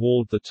may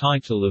award the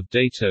title of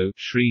Dato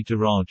Sri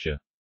Diraja.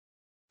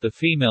 The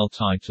female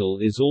title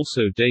is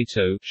also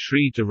Dato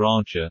Sri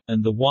Diraja,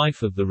 and the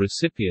wife of the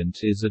recipient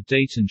is a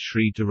Datin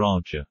Sri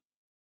Diraja.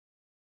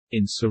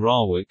 In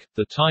Sarawak,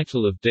 the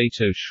title of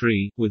Dato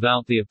Sri,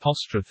 without the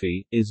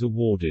apostrophe, is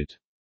awarded.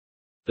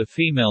 The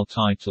female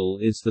title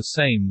is the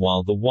same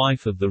while the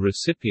wife of the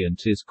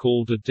recipient is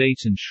called a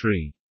Datin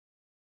Sri.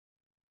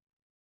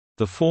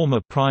 The former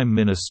Prime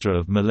Minister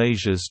of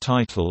Malaysia's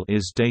title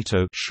is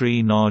Dato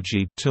Sri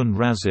Najib Tun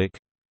Razak.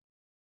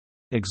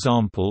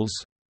 Examples: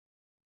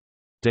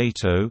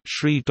 Dato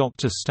Sri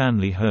Dr.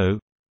 Stanley Ho,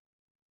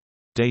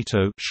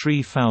 Dato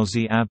Sri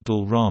Fauzi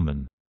Abdul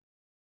Rahman.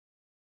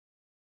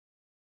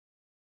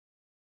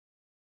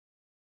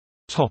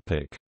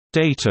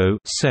 Dato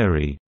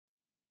Seri.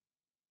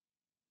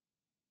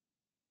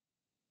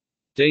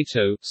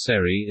 Dato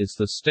Seri is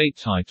the state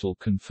title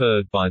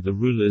conferred by the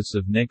rulers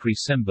of Negeri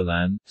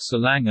Sembilan,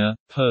 Selangor,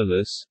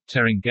 Perlis,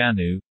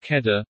 Terengganu,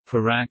 Kedah,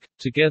 Perak,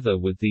 together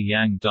with the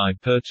Yang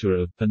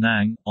di-Pertua of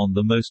Penang, on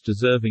the most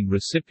deserving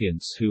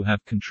recipients who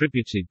have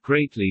contributed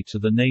greatly to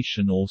the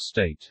nation or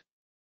state.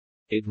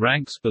 It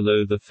ranks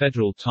below the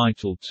federal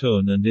title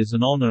Tun and is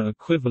an honor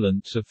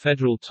equivalent to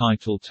federal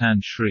title Tan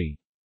Sri.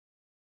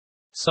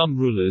 Some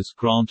rulers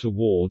grant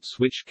awards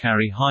which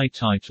carry high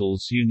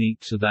titles unique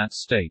to that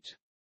state.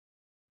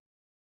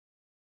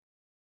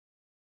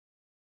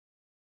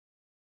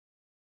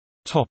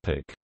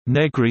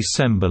 Negeri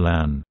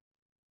Sembilan.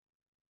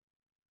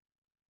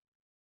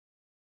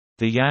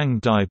 The Yang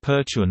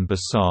di-Pertuan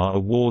Besar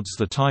awards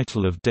the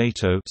title of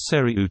Dato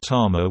Seri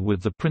Utama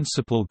with the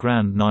Principal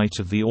Grand Knight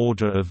of the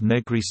Order of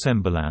Negeri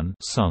Sembilan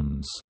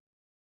Sons.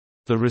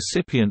 The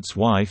recipient's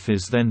wife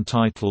is then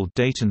titled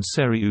Datin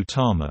Seri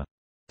Utama.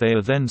 They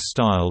are then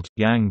styled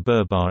Yang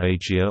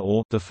Berbahagia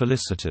or the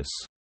Felicitous.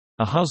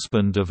 A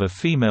husband of a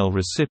female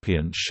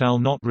recipient shall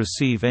not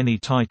receive any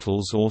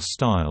titles or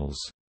styles.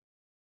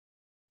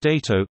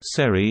 Dato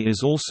Seri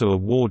is also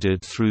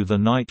awarded through the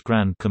Knight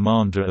Grand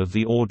Commander of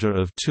the Order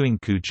of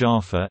Tuanku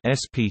Jafar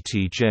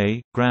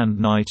 (SPTJ), Grand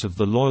Knight of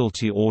the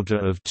Loyalty Order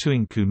of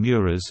Tuanku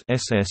Muras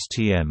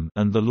 (SSTM),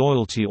 and the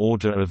Loyalty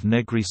Order of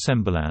Negeri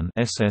Sembilan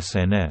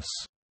 (SSNS).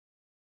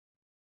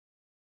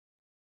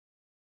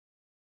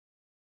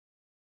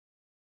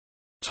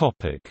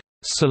 Topic: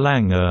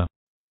 Selangor.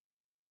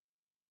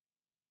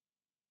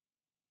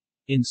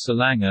 In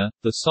Selangor,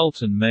 the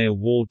Sultan may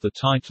award the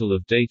title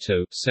of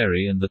Dato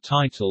Seri and the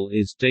title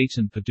is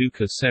Dato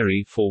Paduka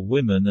Seri for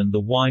women and the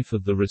wife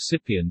of the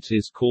recipient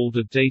is called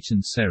a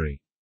Datin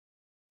Seri.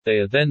 They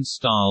are then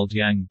styled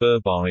Yang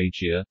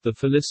Berbahagia, the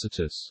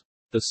Felicitous.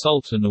 The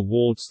Sultan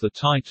awards the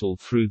title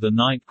through the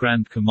Knight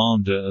Grand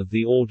Commander of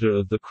the Order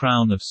of the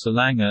Crown of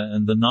Selangor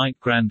and the Knight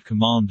Grand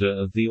Commander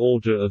of the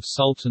Order of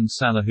Sultan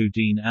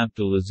Salahuddin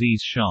Abdul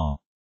Aziz Shah.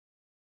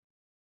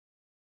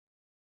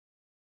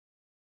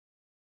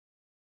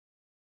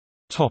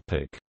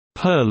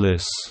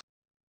 Perlis.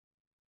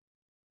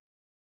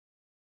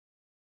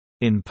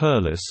 In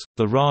Perlis,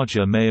 the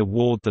Raja may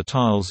award the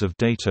titles of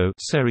Dato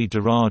Seri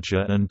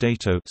Diraja and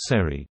Dato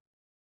Seri.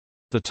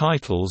 The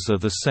titles are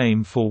the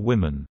same for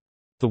women.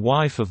 The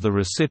wife of the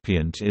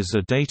recipient is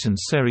a Datin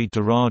Seri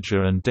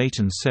Diraja and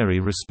Datin Seri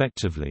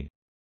respectively.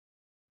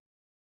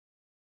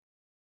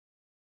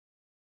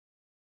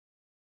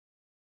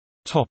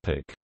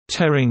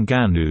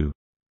 Terengganu.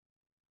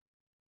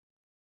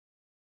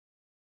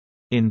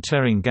 In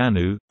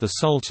Terengganu, the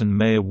Sultan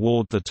may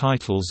award the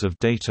titles of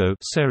Dato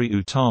Seri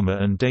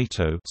Utama and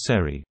Dato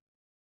Seri.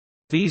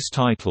 These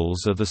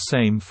titles are the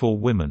same for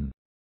women.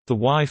 The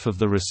wife of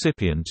the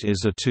recipient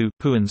is a Tu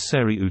Puan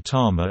Seri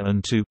Utama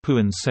and Tu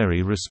Puan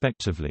Seri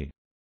respectively.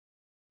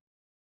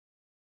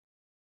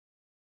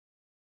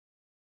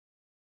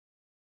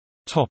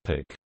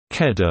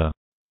 Kedah.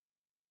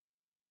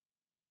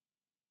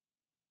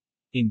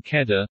 In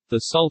Kedah, the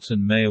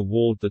Sultan may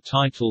award the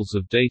titles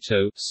of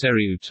Dato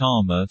Seri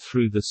Utama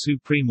through the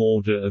Supreme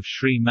Order of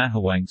Sri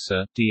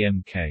Mahawangsa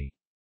 (DMK).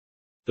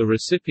 The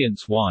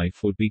recipient's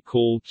wife would be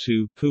called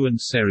to Puan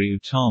Seri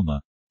Utama.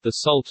 The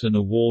Sultan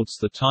awards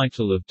the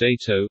title of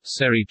Dato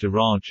Seri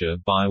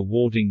Diraja by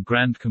awarding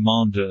Grand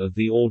Commander of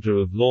the Order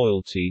of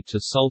Loyalty to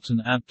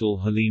Sultan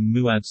Abdul Halim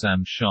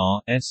Muazzam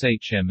Shah,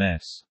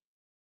 SHMS.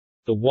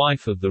 The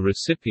wife of the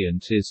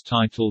recipient is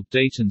titled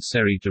Datin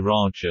Seri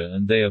Diraja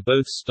and they are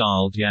both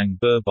styled Yang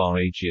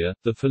Berbaraja,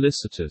 the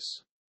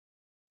felicitous.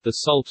 The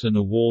Sultan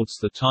awards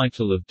the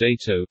title of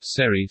Dato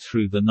Seri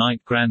through the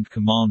Knight Grand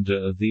Commander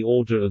of the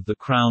Order of the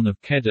Crown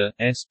of Kedah,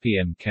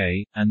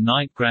 SPMK, and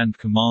Knight Grand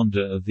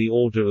Commander of the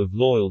Order of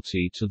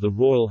Loyalty to the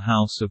Royal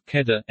House of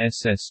Kedah,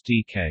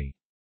 SSDK.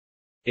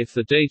 If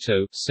the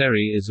Dato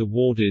Seri is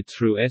awarded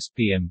through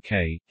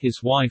SPMK,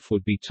 his wife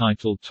would be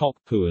titled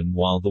Tok Puan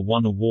while the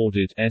one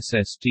awarded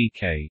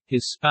SSDK,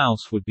 his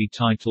spouse would be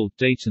titled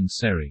Datin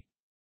Seri.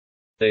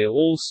 They are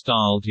all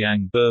styled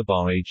Yang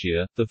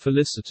Berbaraja, the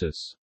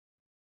felicitous.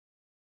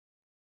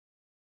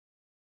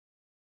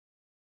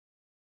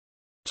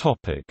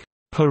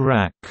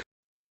 Perak.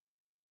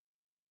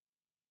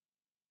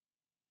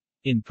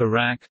 In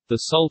Perak, the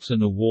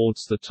Sultan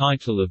awards the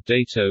title of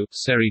Dato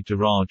Seri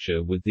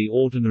Diraja with the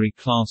ordinary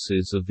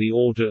classes of the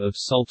Order of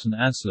Sultan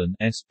Aslan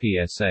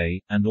 (SPSA)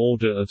 and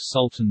Order of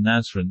Sultan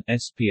Nazrin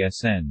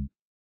 (SPSN).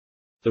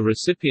 The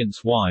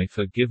recipient's wife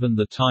are given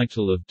the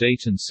title of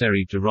Datin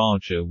Seri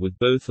Diraja with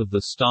both of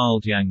the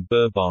styled Yang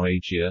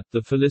Berbaraja,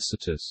 the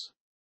felicitous.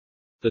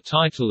 The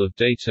title of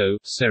Dato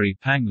Seri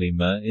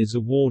Panglima is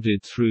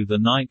awarded through the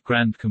Knight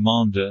Grand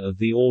Commander of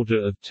the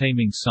Order of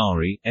Taming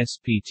Sari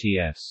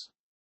 (SPTS).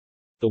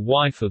 The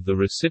wife of the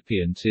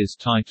recipient is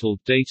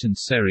titled Datin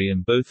Seri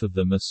and both of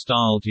them are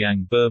styled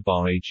Yang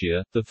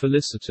Berbaraja, the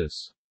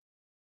felicitous.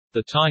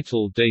 The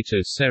title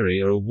Dato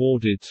Seri are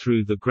awarded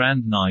through the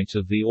Grand Knight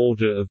of the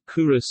Order of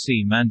Kura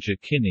Si Manja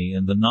Kini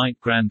and the Knight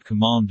Grand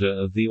Commander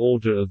of the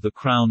Order of the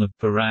Crown of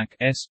Perak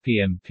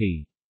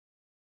 (SPMP).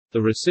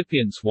 The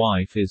recipient's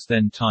wife is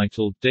then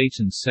titled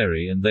Datin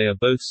Seri and they are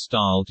both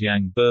styled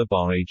Yang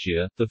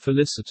Berbaraja, the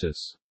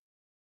felicitous.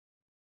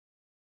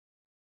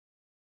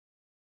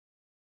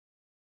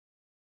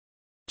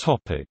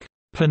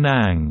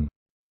 Penang.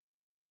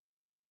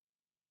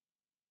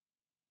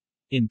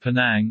 In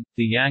Penang,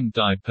 the Yang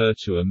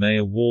Dipertua may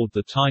award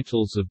the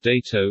titles of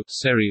Dato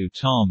Seri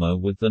Utama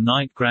with the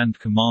Knight Grand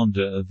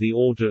Commander of the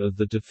Order of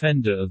the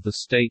Defender of the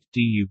State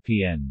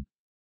 (DUPN).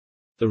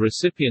 The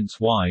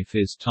recipient's wife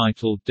is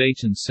titled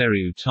Datin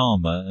Seri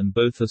Utama and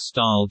both are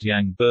styled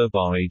Yang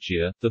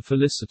Berbaraja, the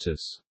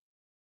felicitous.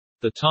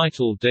 The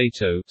title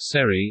Dato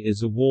Seri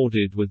is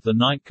awarded with the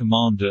Knight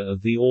Commander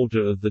of the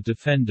Order of the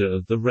Defender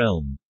of the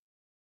Realm.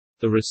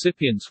 The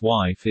recipient's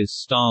wife is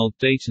styled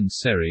Datin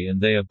Seri and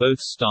they are both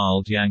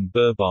styled Yang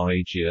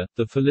Berbaraja,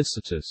 the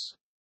felicitous.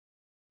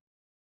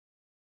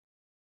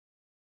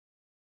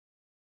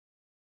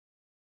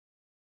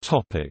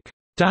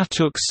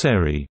 Datuk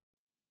Seri.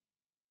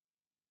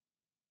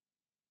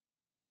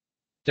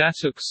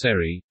 Datuk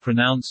Seri,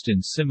 pronounced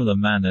in similar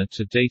manner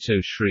to Dato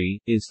Sri,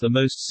 is the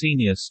most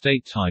senior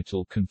state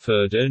title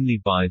conferred only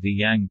by the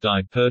Yang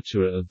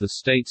Dipertua of the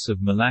states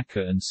of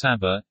Malacca and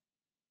Sabah.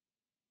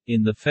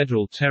 In the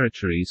Federal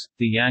Territories,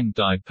 the Yang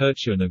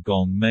Dipertua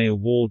Nagong may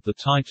award the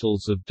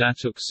titles of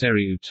Datuk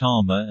Seri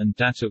Utama and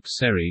Datuk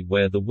Seri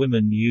where the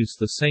women use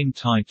the same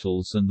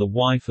titles and the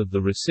wife of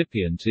the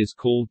recipient is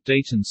called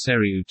Datin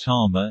Seri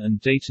Utama and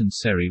Datin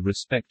Seri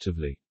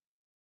respectively.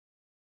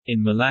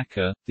 In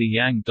Malacca, the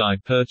Yang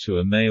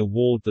Dipertua may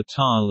award the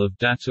title of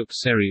Datuk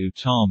Seri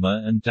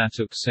Utama and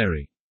Datuk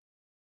Seri.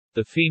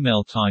 The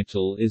female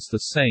title is the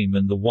same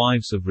and the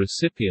wives of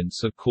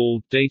recipients are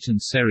called Datin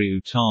Seri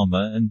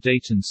Utama and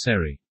Datin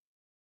Seri.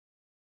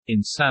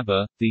 In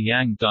Sabah, the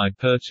Yang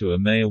Dipertua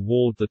may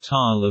award the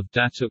title of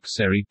Datuk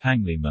Seri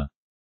Panglima.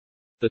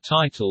 The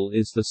title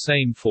is the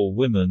same for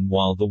women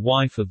while the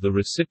wife of the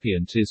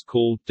recipient is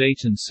called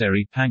Datin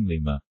Seri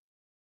Panglima.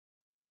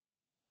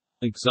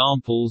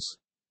 Examples: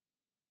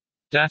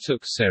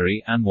 Datuk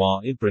Seri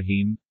Anwar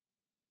Ibrahim,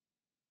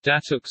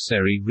 Datuk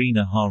Seri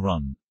Rina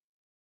Harun.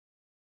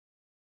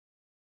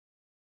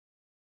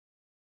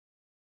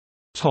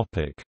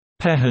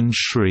 Pehin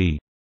Sri.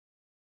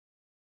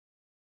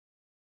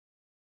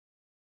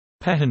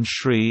 Pehin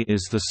Sri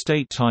is the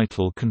state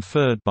title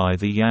conferred by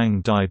the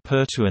Yang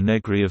Dipertua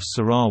Negeri of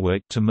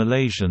Sarawak to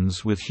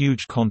Malaysians with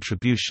huge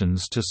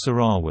contributions to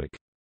Sarawak.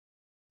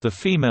 The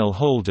female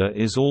holder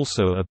is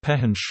also a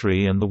Pehin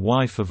Sri and the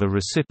wife of a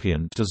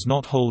recipient does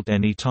not hold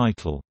any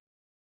title.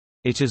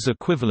 It is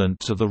equivalent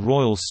to the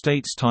royal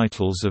states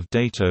titles of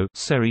Dato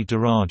Seri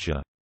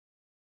Diraja.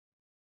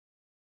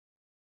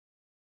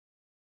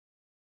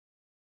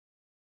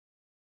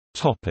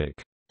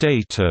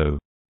 Dato.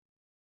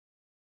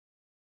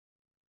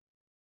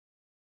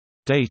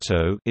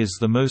 Dato is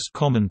the most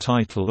common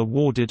title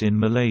awarded in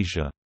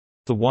Malaysia.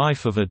 The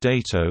wife of a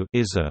Dato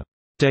is a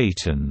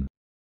Datin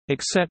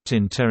except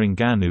in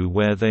Terengganu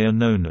where they are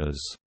known as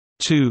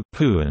Tu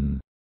Puan,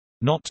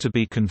 not to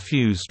be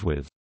confused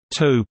with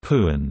To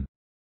Puan,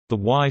 the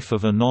wife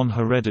of a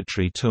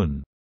non-hereditary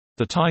Tun.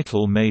 The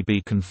title may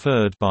be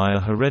conferred by a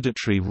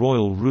hereditary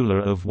royal ruler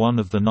of one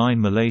of the 9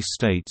 Malay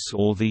states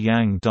or the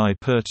Yang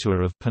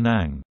Di-Pertua of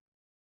Penang.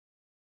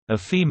 A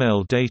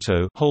female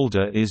dato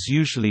holder is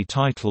usually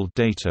titled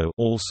dato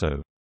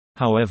also.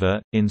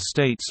 However, in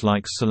states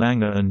like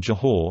Selangor and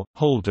Johor,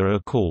 holder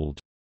are called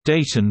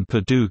Datin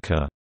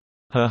Paduka.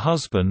 Her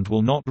husband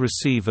will not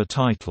receive a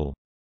title.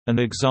 An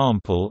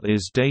example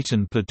is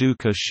Datin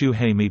Paduka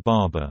Shuhaimi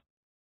Baba.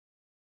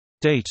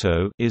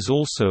 Dato is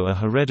also a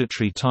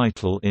hereditary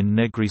title in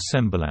Negeri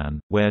Sembilan,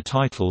 where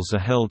titles are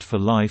held for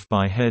life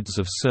by heads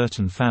of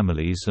certain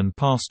families and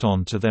passed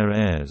on to their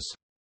heirs.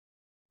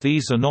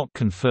 These are not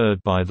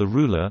conferred by the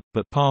ruler,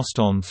 but passed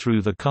on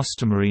through the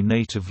customary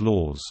native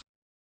laws.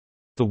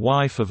 The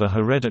wife of a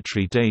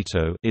hereditary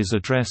dato is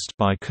addressed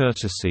by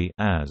courtesy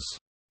as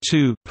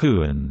Tu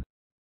Puan.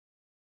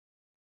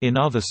 In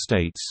other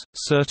states,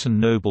 certain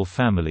noble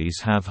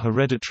families have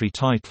hereditary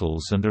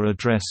titles and are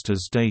addressed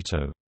as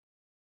dato.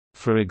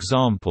 For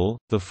example,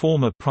 the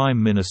former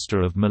Prime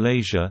Minister of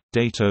Malaysia,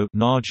 Dato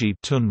Najib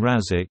Tun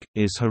Razak,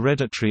 is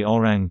hereditary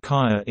Orang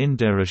Kaya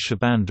Indera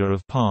Shabanda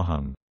of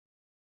Pahang.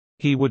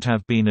 He would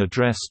have been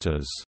addressed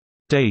as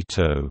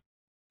Dato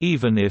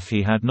even if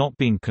he had not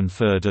been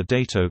conferred a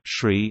Dato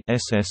Sri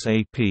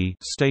SSAP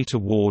state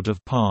award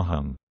of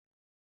Pahang.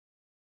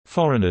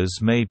 Foreigners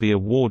may be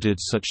awarded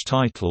such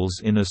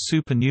titles in a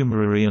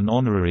supernumerary and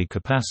honorary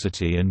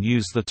capacity and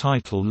use the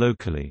title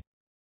locally.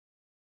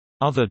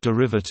 Other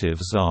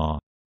derivatives are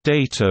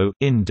Dato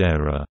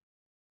Indera,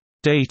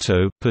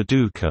 Dato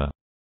Paduka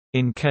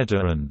in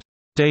Kedah and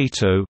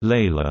Dato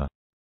Layla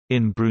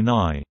in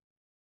Brunei.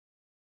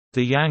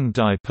 The Yang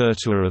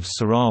Di-Pertua of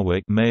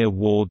Sarawak may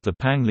award the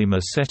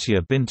Panglima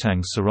Setia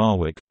Bintang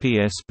Sarawak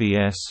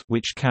 (PSBS),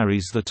 which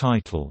carries the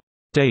title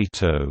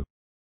Dato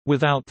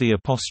without the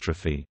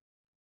apostrophe.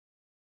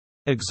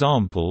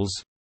 Examples: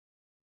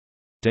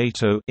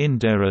 Dato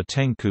Indera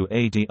Tengku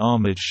Adi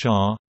Ahmad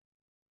Shah,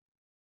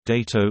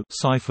 Dato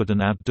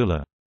Saifuddin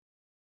Abdullah.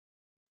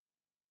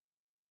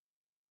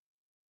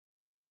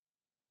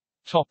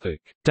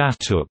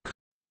 Datuk.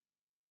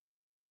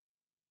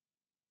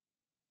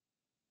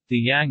 The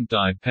Yang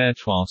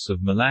Di-Pertuas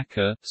of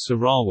Malacca,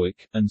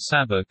 Sarawak, and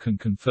Sabah can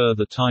confer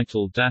the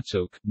title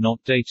Datuk, not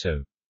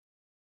Dato.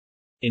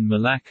 In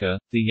Malacca,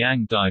 the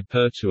Yang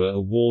Di-Pertua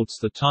awards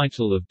the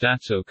title of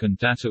Datuk and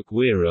Datuk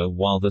Wira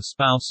while the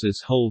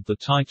spouses hold the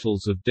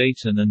titles of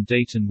Datin and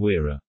Datin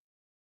Wira.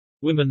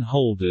 Women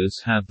holders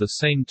have the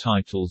same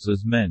titles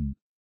as men.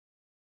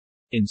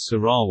 In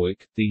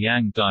Sarawak, the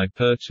Yang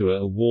Di-Pertua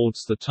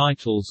awards the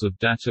titles of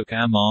Datuk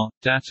Amar,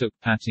 Datuk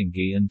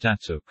Patinggi and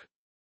Datuk.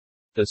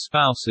 The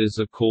spouses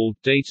are called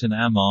Datin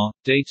Amar,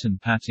 Datin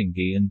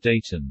Patinggi and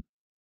Datin.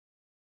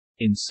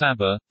 In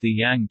Sabah, the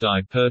Yang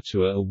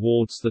Di-Pertua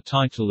awards the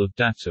title of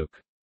Datuk.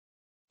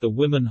 The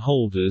women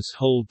holders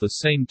hold the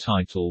same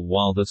title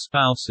while the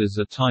spouses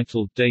are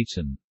titled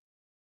Datin.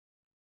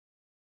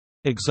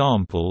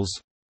 Examples: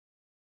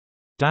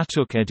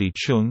 Datuk Edi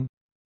Chung,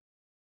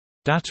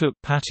 Datuk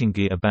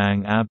Patinggi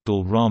Abang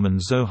Abdul Rahman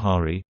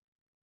Zohari,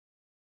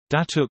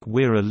 Datuk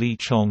Wira Lee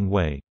Chong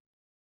Wei.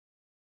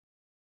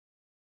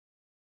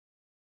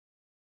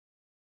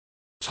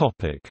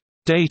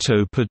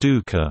 Dato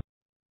Paduka.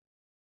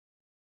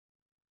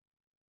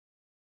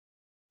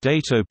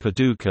 Dato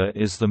Paduka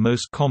is the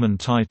most common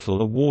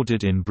title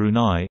awarded in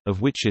Brunei,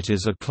 of which it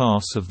is a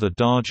class of the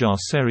Darjah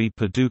Seri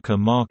Paduka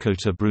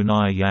Mahkota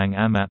Brunei Yang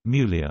Amat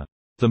Mulia,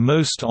 the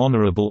most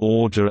honourable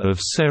order of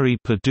Seri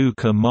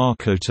Paduka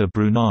Mahkota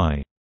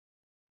Brunei.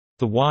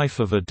 The wife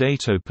of a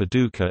Dato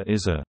Paduka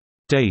is a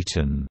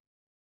Datin.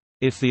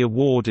 If the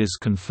award is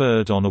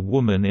conferred on a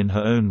woman in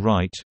her own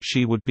right,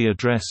 she would be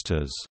addressed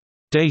as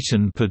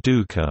Datin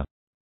Paduka.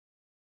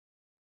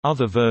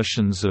 Other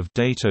versions of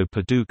Dato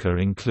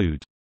Paduka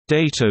include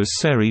Dato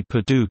Seri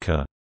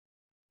Paduka,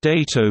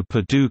 Dato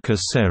Paduka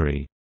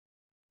Seri,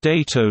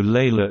 Dato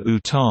Layla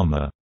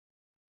Utama,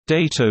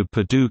 Dato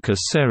Paduka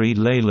Seri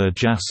Layla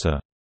Jasa,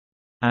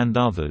 and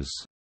others.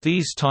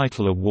 These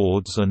title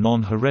awards are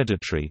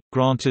non-hereditary,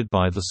 granted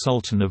by the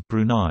Sultan of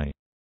Brunei.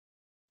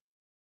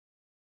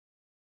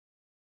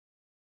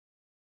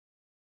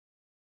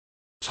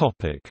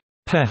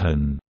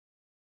 Pehin.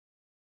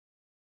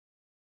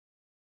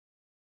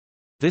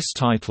 This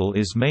title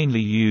is mainly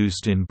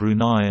used in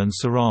Brunei and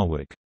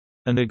Sarawak.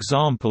 An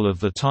example of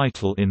the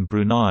title in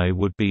Brunei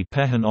would be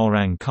Pehin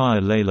Orang Kaya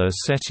Layla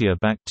Setia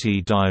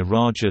Bakti Di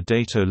Raja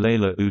Dato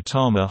Layla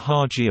Utama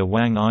Haji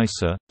Awang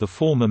Isa, the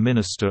former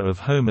Minister of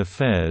Home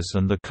Affairs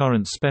and the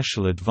current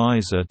Special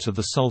Advisor to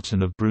the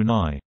Sultan of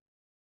Brunei.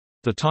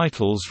 The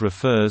titles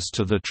refers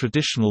to the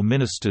traditional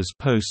ministers'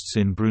 posts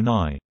in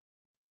Brunei.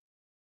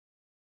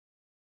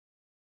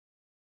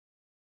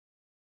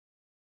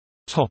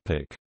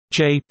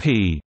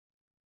 JP.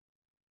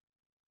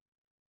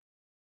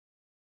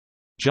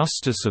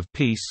 Justice of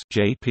Peace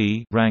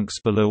 (JP) ranks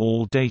below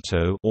all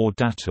Dato or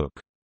Datuk.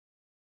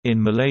 In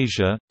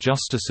Malaysia,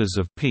 justices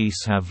of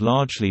peace have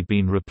largely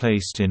been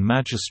replaced in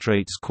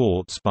magistrates'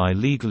 courts by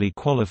legally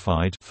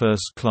qualified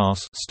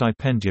first-class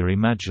stipendiary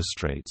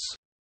magistrates.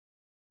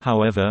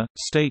 However,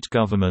 state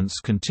governments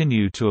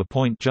continue to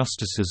appoint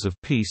justices of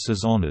peace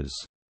as honours.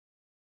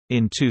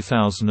 In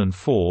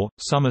 2004,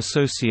 some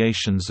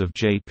associations of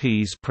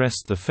JPs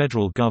pressed the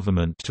federal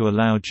government to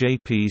allow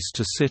JPs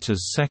to sit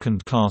as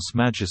second-class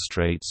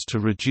magistrates to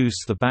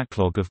reduce the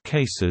backlog of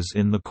cases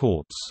in the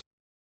courts.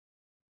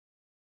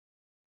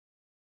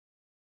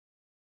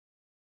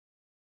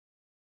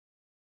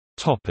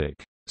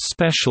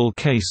 Special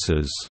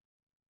cases.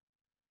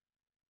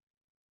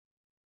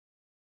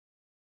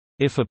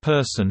 If a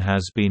person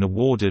has been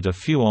awarded a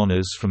few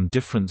honors from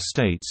different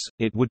states,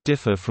 it would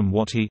differ from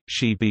what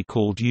he/she be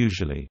called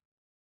usually.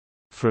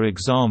 For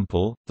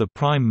example, the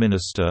Prime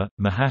Minister,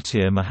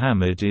 Mahathir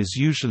Mohamad, is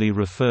usually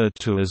referred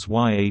to as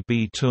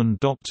Yab Tun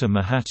Dr.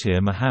 Mahathir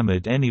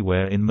Mohamad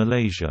anywhere in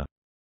Malaysia.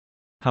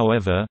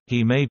 However,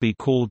 he may be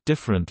called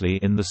differently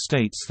in the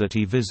states that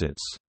he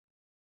visits.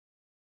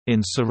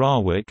 In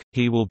Sarawak,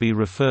 he will be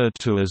referred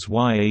to as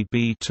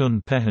Yab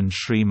Tun Pehin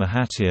Sri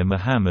Mahathir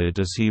Mohamad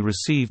as he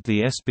received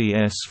the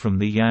SBS from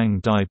the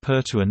Yang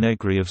di-Pertua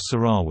Negeri of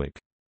Sarawak.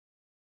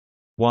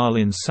 While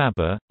in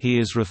Sabah, he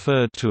is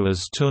referred to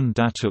as Tun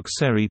Datuk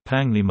Seri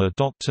Panglima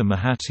Dr.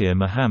 Mahathir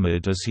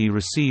Mohamad as he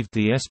received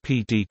the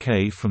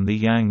SPDK from the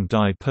Yang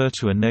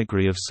di-Pertua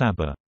Negeri of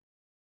Sabah.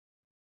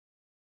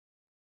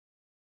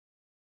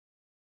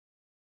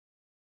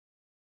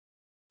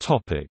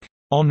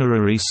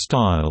 Honorary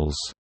styles.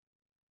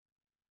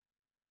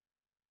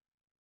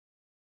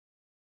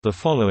 The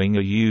following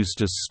are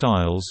used as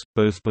styles,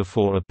 both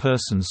before a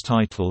person's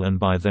title and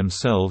by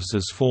themselves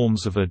as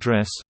forms of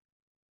address.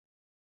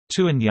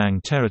 Tuan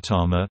Yang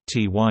Teratama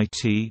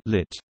 (TYT)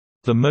 lit.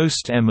 The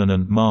Most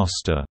Eminent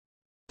Master,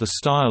 the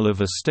style of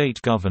a state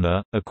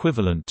governor,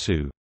 equivalent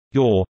to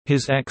Your,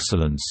 His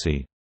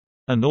Excellency,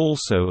 and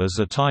also as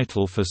a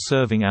title for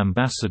serving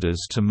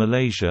ambassadors to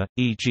Malaysia,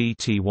 e.g.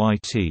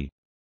 TYT.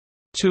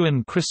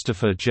 Tuan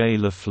Christopher J.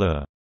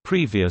 Lafleur.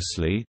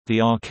 Previously,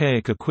 the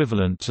archaic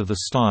equivalent to the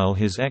style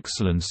His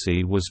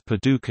Excellency was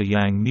Paduka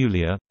Yang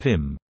Mulia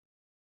 (PIM).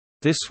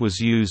 This was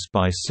used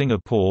by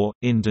Singapore,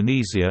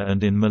 Indonesia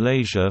and in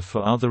Malaysia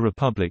for other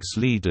republics'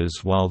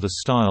 leaders, while the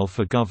style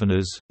for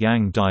governors,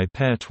 Yang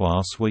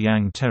di-Pertuas, were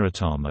Yang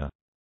Teratama.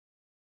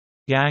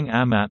 Yang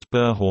Amat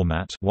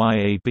Berhormat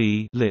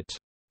 (YAB) lit.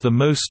 The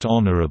Most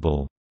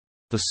Honourable,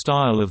 the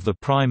style of the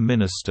Prime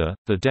Minister,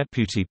 the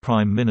Deputy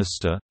Prime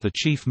Minister, the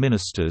Chief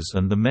Ministers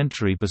and the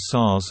Menteri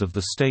Besars of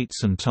the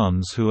states and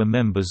tuns who are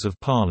members of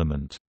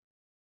Parliament.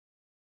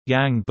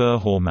 Yang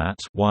Berhormat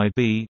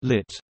 (YB)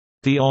 lit.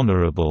 The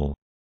Honourable,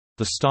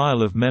 the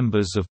style of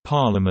members of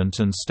Parliament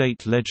and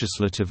state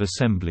legislative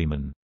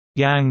assemblymen.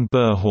 Yang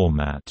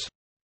Berhormat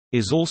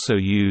is also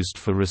used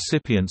for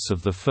recipients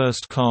of the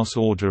First-Class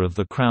Order of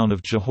the Crown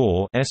of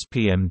Johor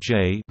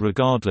 (SPMJ),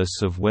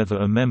 regardless of whether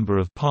a member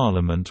of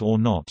Parliament or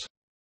not.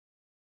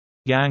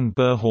 Yang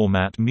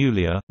Berhormat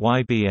Mulia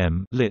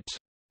 (YBM) lit.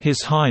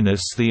 His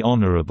Highness the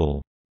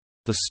Honourable,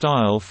 the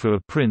style for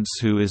a prince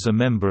who is a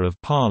member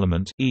of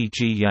Parliament,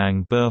 e.g.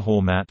 Yang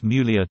Berhormat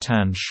Mulia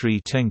Tan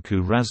Sri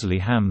Tengku Razali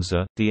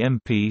Hamzah, the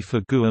MP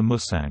for Gua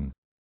Musang.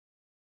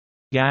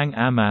 Yang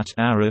Amat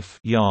Arif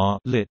 (YA)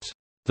 lit.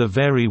 The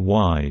Very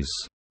Wise,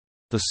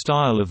 the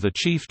style of the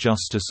Chief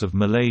Justice of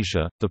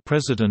Malaysia, the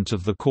President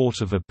of the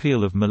Court of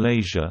Appeal of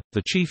Malaysia,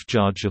 the Chief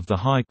Judge of the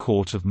High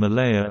Court of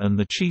Malaya and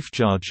the Chief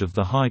Judge of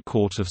the High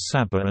Court of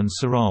Sabah and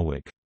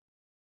Sarawak.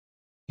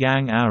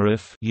 Yang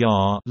Arif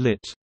 (YA)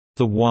 lit.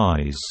 The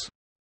Wise,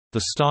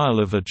 the style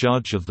of a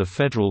judge of the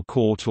Federal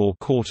Court or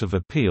Court of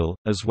Appeal,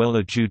 as well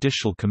a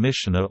judicial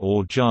commissioner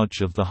or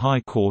judge of the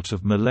High Court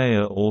of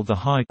Malaya or the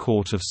High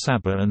Court of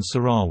Sabah and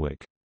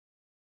Sarawak.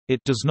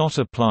 It does not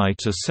apply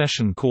to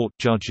session court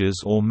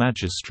judges or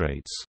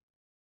magistrates.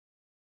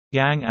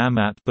 Yang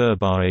Amat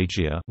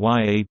Berbahagia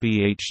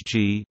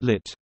 (YABHG)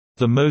 lit.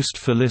 The Most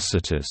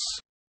Felicitous,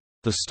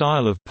 the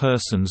style of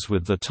persons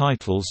with the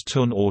titles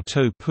Tun or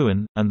To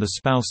Puan, and the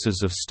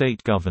spouses of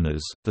state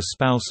governors, the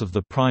spouse of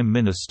the Prime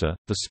Minister,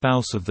 the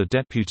spouse of the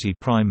Deputy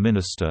Prime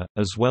Minister,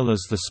 as well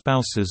as the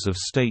spouses of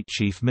state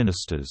chief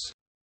ministers.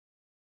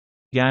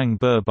 Yang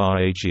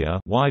Berbahagia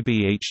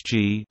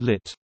 (YBHG)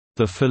 lit.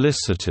 The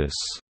Felicitous,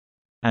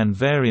 and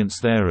variants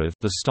thereof,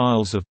 the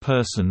styles of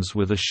persons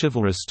with a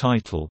chivalrous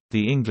title.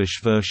 The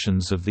English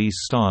versions of these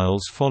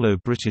styles follow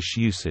British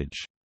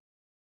usage.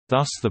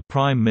 Thus the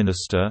Prime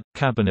Minister,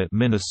 Cabinet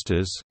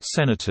Ministers,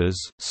 Senators,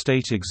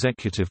 State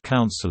Executive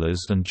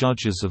Councillors and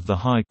Judges of the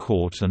High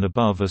Court and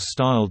above are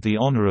styled the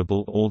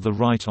Honourable or the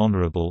Right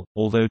Honourable,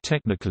 although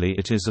technically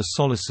it is a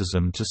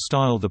solecism to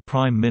style the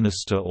Prime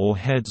Minister or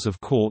heads of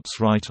courts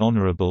Right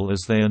Honourable,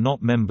 as they are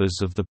not members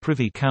of the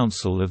Privy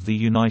Council of the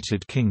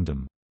United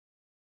Kingdom.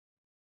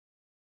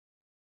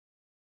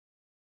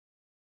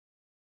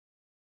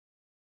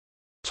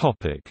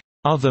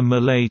 Other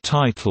Malay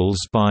titles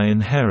by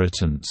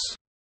inheritance.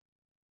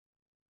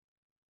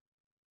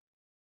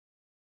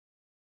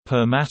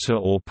 Permata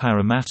or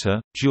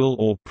Paramata, Jewel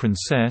or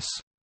Princess.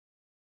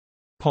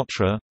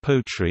 Potra,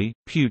 Potri,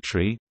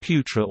 Putri,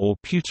 Putra or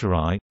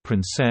Puteri,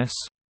 princess.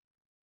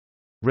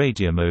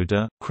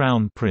 Radiomoda,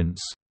 crown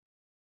prince.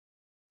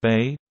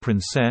 Bay,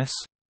 princess.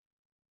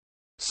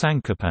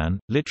 Sangkapan,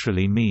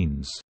 literally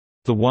means,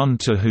 the one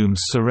to whom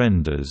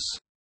surrenders.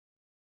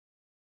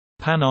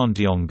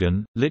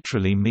 Panandiongan,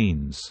 literally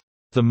means,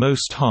 the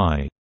Most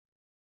High.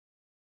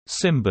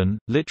 Simban,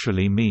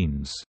 literally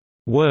means,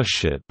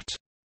 worshipped.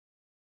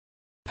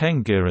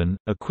 Pengiran,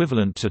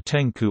 equivalent to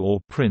Tengku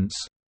or prince.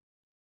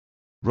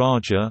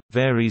 Raja,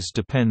 varies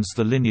depends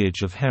the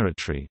lineage of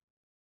hereditary.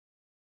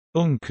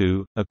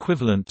 Ungku,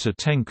 equivalent to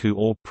Tengku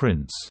or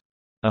prince.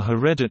 A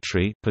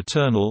hereditary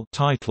paternal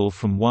title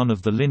from one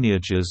of the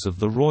lineages of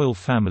the royal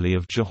family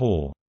of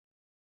Johor.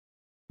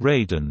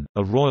 Raden,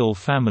 a royal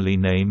family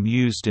name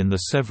used in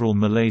the several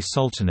Malay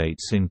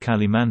sultanates in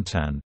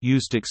Kalimantan,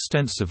 used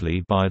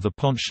extensively by the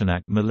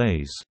Pontianak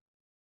Malays.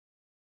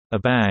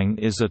 Abang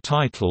is a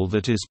title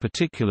that is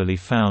particularly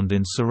found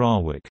in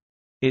Sarawak.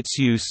 Its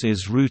use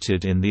is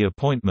rooted in the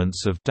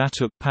appointments of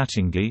Datuk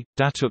Patinggi,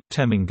 Datuk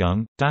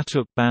Temenggung,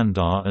 Datuk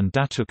Bandar and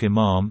Datuk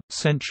Imam,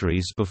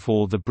 centuries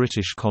before the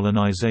British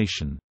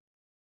colonisation.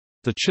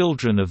 The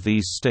children of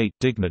these state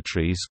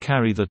dignitaries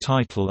carry the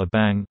title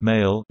Abang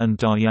male and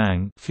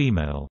Dayang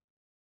female.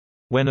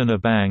 When an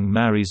Abang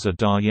marries a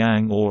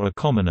Dayang or a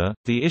commoner,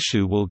 the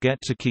issue will get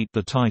to keep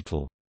the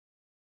title.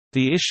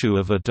 The issue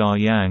of a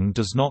Dayang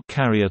does not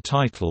carry a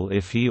title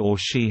if he or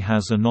she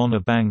has a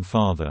non-Abang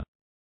father.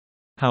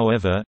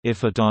 However,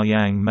 if a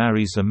Dayang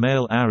marries a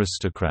male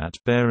aristocrat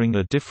bearing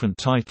a different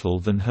title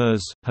than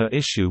hers, her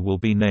issue will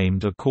be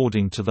named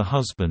according to the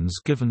husband's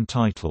given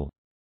title.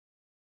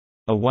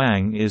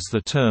 Awang is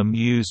the term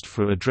used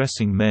for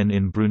addressing men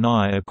in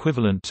Brunei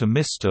equivalent to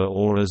Mr.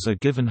 or as a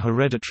given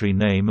hereditary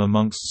name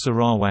amongst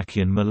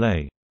Sarawakian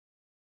Malay.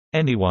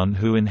 Anyone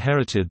who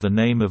inherited the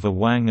name of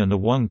Awang and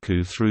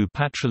Awangku through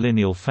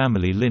patrilineal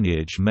family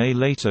lineage may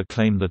later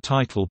claim the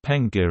title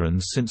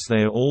Pengiran since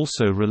they are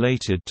also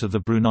related to the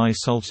Brunei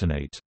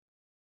Sultanate.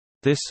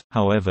 This,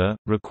 however,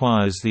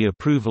 requires the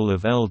approval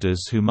of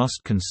elders who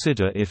must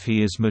consider if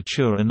he is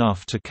mature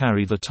enough to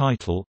carry the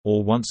title,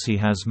 or once he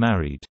has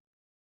married.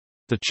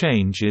 The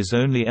change is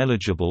only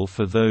eligible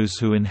for those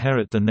who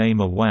inherit the name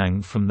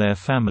Awang from their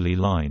family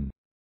line.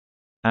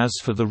 As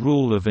for the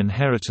rule of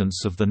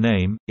inheritance of the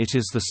name, it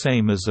is the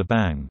same as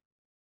Abang.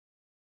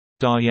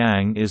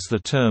 Dayang is the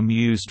term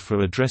used for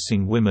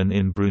addressing women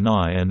in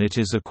Brunei and it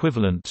is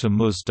equivalent to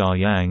Mus.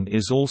 Dayang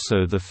is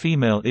also the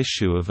female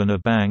issue of an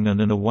Abang and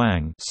an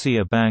Awang, see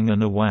Abang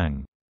and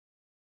Awang.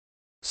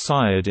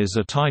 Syed is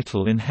a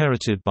title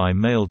inherited by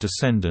male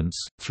descendants,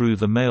 through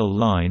the male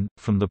line,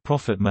 from the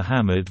Prophet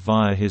Muhammad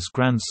via his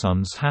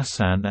grandsons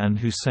Hassan and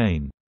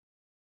Hussein.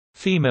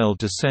 Female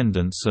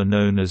descendants are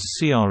known as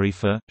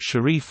Syarifa,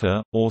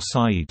 Sharifa, or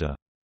Saida.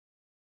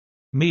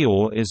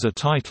 Mior is a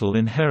title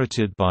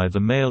inherited by the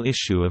male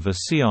issue of a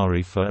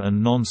Syarifa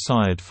and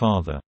non-Syed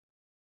father.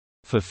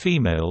 For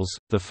females,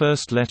 the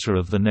first letter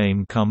of the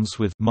name comes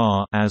with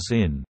ma, as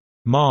in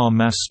Ma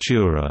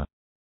Mastura.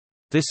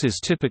 This is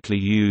typically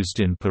used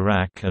in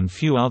Perak and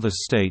few other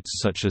states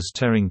such as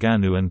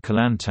Terengganu and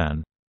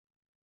Kelantan.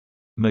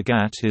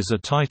 Megat is a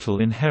title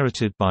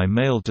inherited by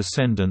male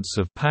descendants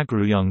of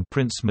Pagaruyung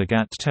Prince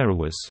Megat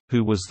Terawis,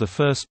 who was the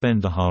first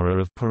bendahara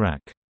of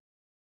Perak.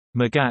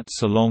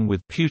 Megats along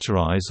with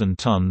Puteris and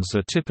Tuns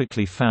are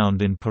typically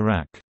found in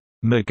Perak.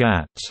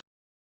 Megat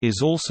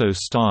is also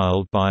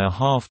styled by a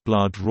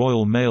half-blood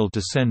royal male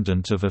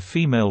descendant of a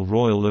female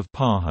royal of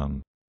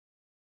Pahang.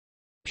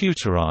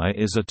 Puteri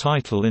is a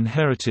title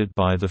inherited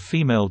by the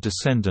female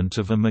descendant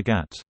of a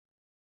Megat.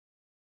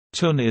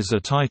 Tun is a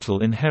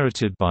title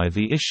inherited by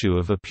the issue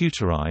of a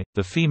Puteri,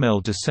 the female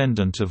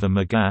descendant of a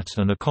Megat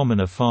and a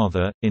commoner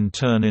father, in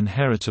turn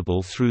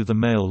inheritable through the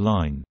male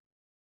line.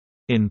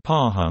 In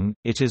Pahang,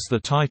 it is the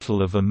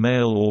title of a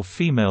male or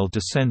female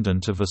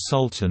descendant of a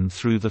sultan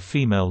through the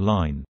female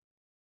line.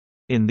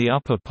 In the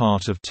upper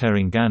part of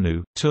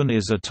Terengganu, Tun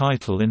is a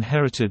title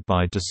inherited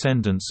by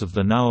descendants of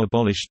the now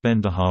abolished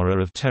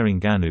bendahara of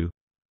Terengganu.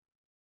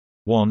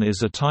 Wan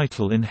is a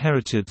title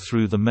inherited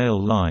through the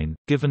male line,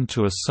 given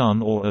to a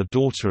son or a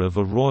daughter of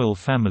a royal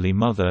family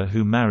mother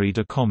who married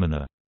a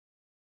commoner.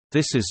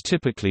 This is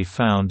typically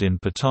found in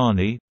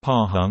Patani,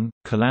 Pahang,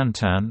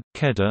 Kelantan,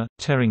 Kedah,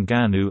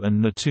 Terengganu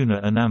and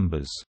Natuna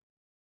Anambas.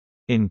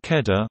 In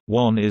Kedah,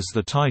 Wan is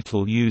the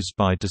title used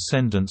by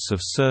descendants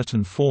of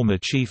certain former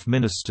chief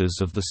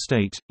ministers of the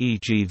state,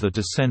 e.g. the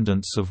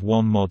descendants of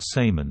Wan Mod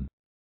Saman.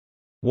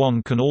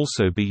 Wan can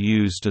also be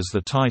used as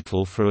the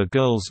title for a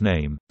girl's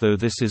name, though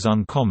this is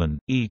uncommon,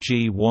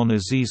 e.g. Wan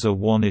Aziza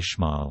Wan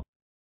Ishmael.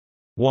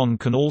 Wan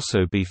can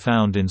also be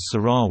found in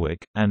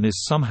Sarawak, and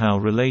is somehow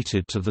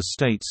related to the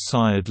state's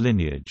Syed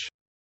lineage.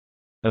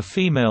 A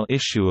female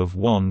issue of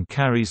Wan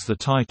carries the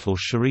title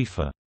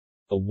Sharifa.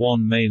 A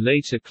Wan may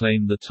later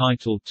claim the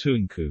title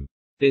Tuanku.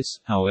 This,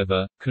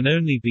 however, can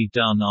only be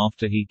done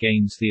after he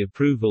gains the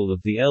approval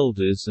of the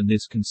elders and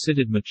is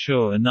considered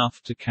mature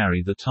enough to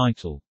carry the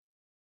title.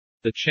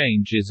 The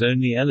change is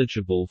only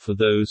eligible for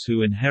those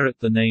who inherit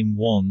the name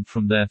Wan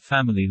from their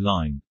family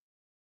line.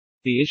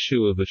 The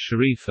issue of a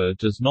sharifa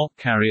does not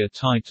carry a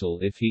title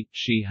if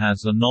she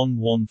has a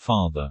non-one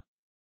father.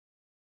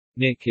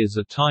 Nik is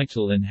a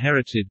title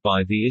inherited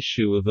by the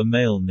issue of a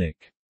male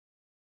nik.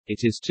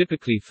 It is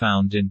typically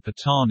found in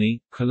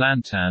Patani,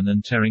 Kelantan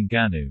and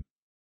Terengganu.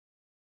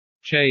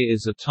 Che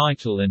is a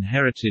title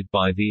inherited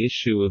by the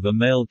issue of a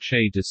male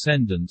Che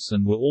descendants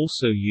and were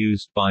also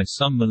used by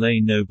some Malay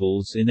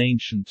nobles in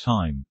ancient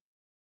time.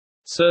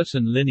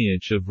 Certain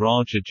lineage of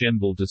Raja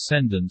Jembal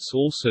descendants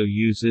also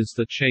uses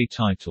the Che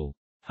title.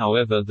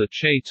 However, the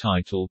Che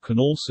title can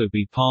also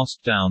be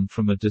passed down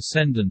from a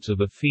descendant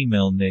of a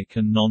female nik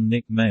and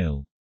non-nik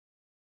male.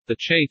 The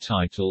Che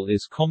title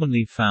is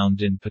commonly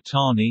found in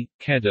Patani,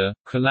 Kedah,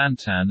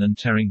 Kelantan and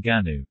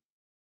Terengganu.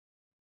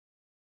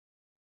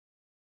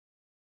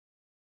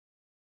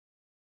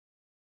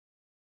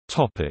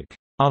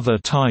 Other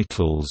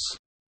titles.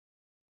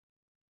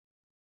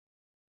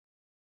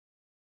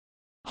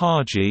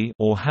 Haji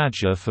or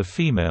Hajjah for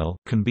female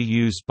can be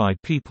used by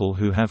people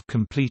who have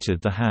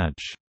completed the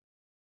Hajj.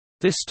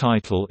 This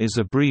title is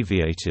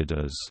abbreviated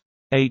as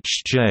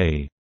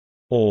HJ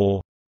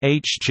or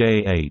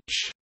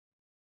HJH.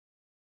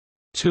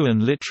 Tuan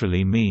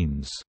literally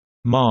means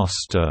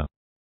master.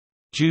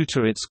 Due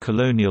to its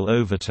colonial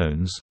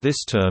overtones,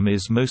 this term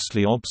is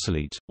mostly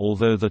obsolete,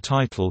 although the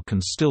title can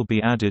still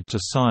be added to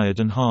Syed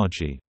and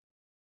Haji.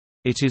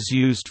 It is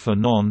used for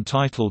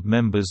non-titled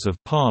members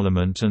of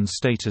parliament and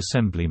state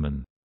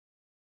assemblymen.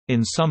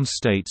 In some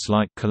states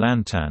like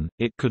Kelantan,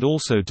 it could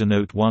also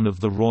denote one of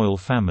the royal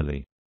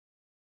family.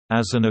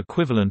 As an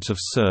equivalent of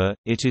Sir,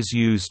 it is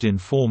used in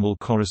formal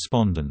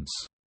correspondence.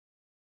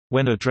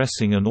 When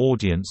addressing an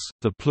audience,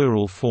 the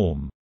plural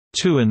form,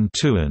 Tuan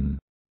Tuan,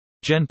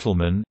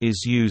 gentleman,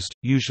 is used,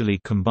 usually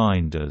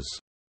combined as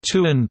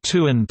Tuan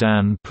Tuan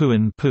Dan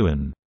Puan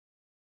Puan,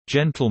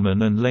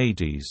 gentlemen and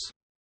ladies.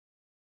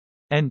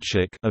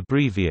 Encik,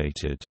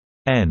 abbreviated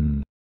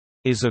N,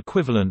 is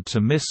equivalent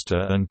to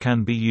Mr. and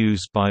can be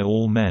used by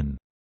all men.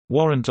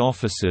 Warrant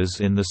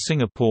officers in the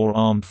Singapore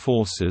Armed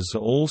Forces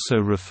are also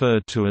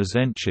referred to as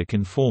Encik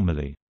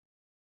informally.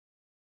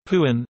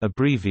 Puan,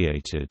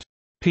 abbreviated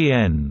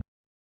PN,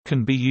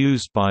 can be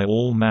used by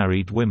all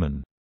married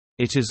women.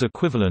 It is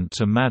equivalent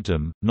to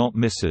Madam, not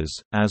Mrs.,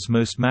 as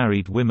most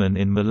married women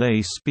in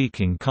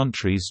Malay-speaking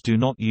countries do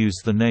not use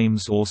the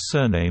names or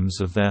surnames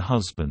of their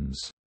husbands.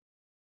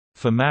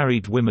 For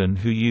married women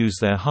who use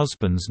their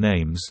husbands'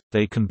 names,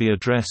 they can be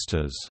addressed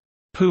as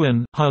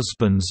Puan,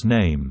 husband's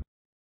name.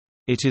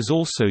 It is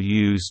also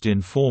used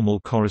in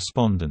formal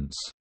correspondence.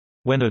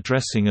 When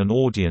addressing an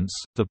audience,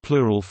 the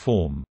plural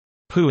form,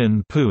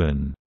 Puan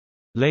Puan,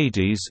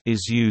 ladies,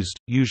 is used,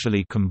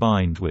 usually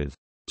combined with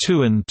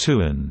Tuan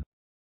Tuan,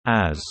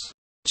 as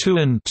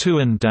Tuan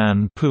Tuan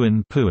Dan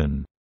Puan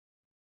Puan.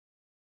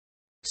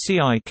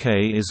 Cik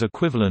is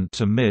equivalent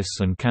to Miss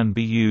and can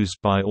be used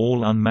by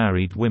all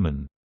unmarried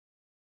women.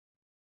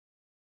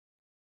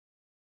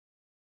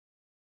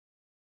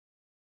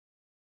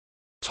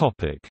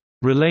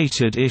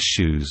 Related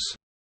issues.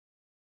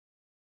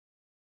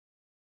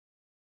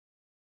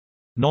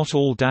 Not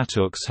all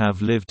Datuks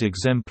have lived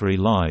exemplary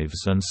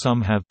lives and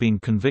some have been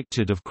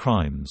convicted of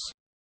crimes.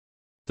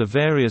 The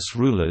various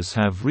rulers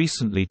have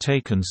recently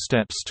taken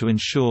steps to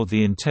ensure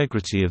the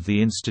integrity of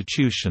the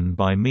institution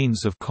by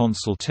means of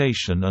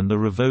consultation and the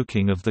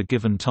revoking of the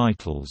given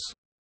titles.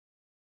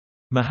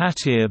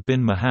 Mahathir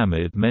bin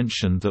Mohamad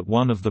mentioned that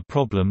one of the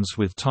problems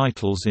with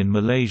titles in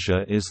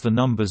Malaysia is the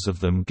numbers of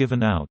them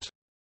given out.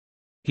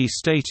 He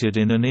stated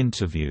in an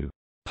interview,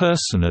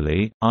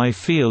 "Personally, I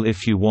feel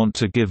if you want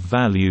to give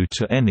value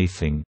to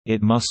anything,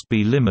 it must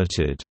be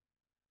limited.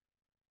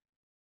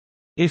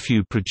 If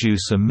you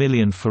produce 1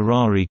 million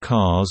Ferrari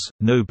cars,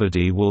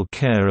 nobody will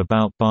care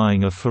about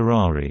buying a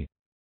Ferrari."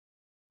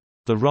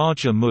 The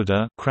Raja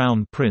Muda,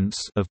 Crown Prince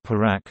of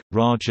Perak,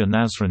 Raja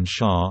Nazran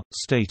Shah,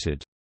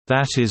 stated,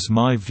 "That is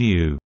my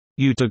view.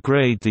 You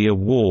degrade the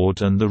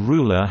award and the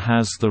ruler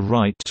has the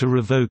right to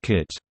revoke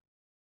it.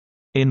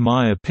 In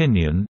my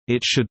opinion,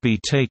 it should be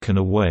taken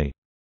away."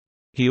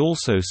 He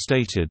also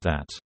stated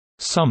that,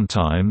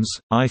 "Sometimes,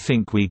 I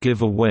think we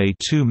give away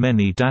too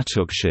many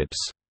datukships.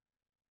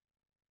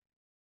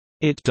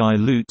 It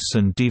dilutes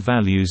and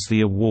devalues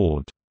the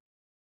award."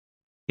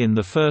 In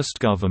the first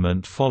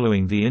government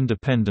following the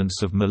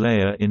independence of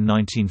Malaya in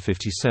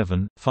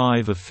 1957,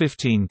 5 of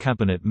 15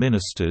 cabinet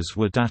ministers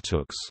were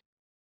Datuks.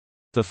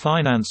 The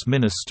finance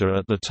minister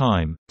at the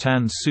time,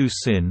 Tan Siew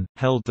Sin,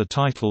 held the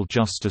title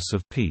Justice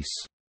of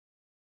Peace.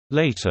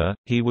 Later,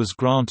 he was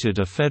granted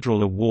a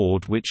federal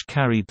award which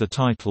carried the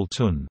title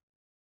Tun.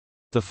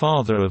 The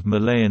father of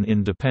Malayan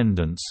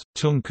independence,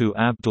 Tunku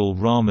Abdul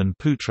Rahman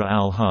Putra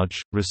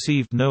al-Hajj,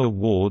 received no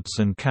awards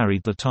and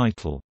carried the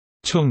title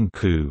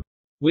Tunku,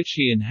 which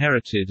he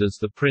inherited as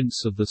the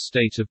Prince of the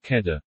State of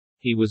Kedah.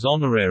 He was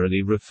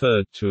honorarily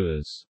referred to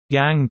as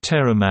Yang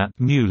Teramat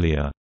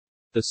Mulia.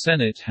 The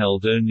Senate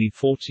held only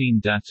 14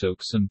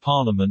 Datuks and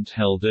Parliament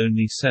held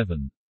only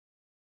 7.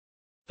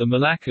 The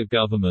Malacca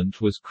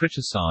government was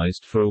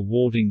criticized for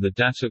awarding the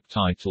Datuk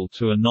title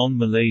to a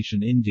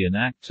non-Malaysian Indian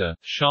actor,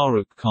 Shah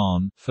Rukh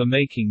Khan, for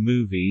making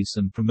movies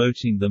and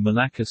promoting the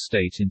Malacca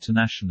state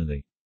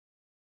internationally.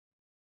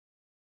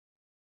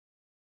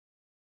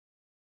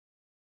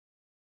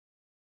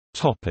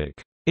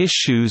 Topic: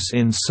 Issues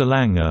in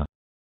Selangor.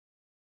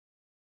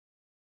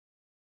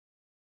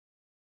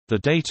 The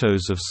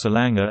Datos of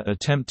Selangor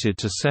attempted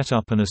to set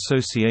up an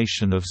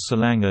association of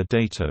Selangor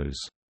Datos.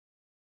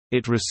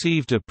 It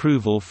received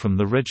approval from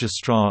the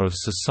Registrar of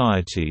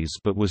Societies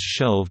but was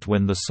shelved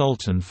when the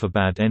Sultan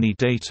forbade any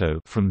Dato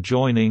from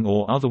joining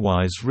or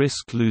otherwise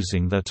risk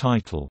losing their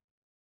title.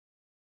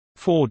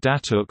 4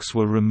 Datuks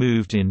were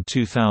removed in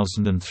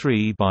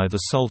 2003 by the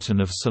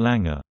Sultan of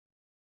Selangor.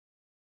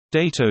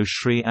 Dato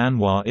Sri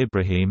Anwar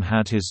Ibrahim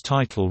had his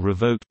title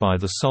revoked by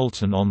the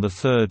Sultan on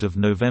 3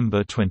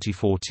 November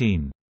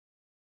 2014.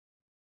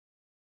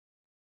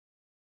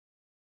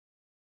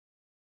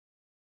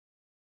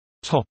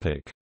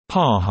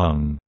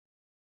 Pahang.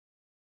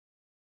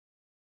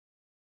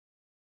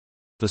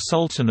 The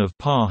Sultan of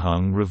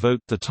Pahang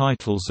revoked the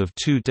titles of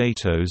 2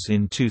 Datos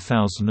in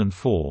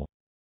 2004.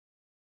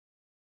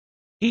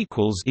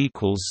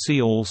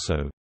 See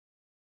also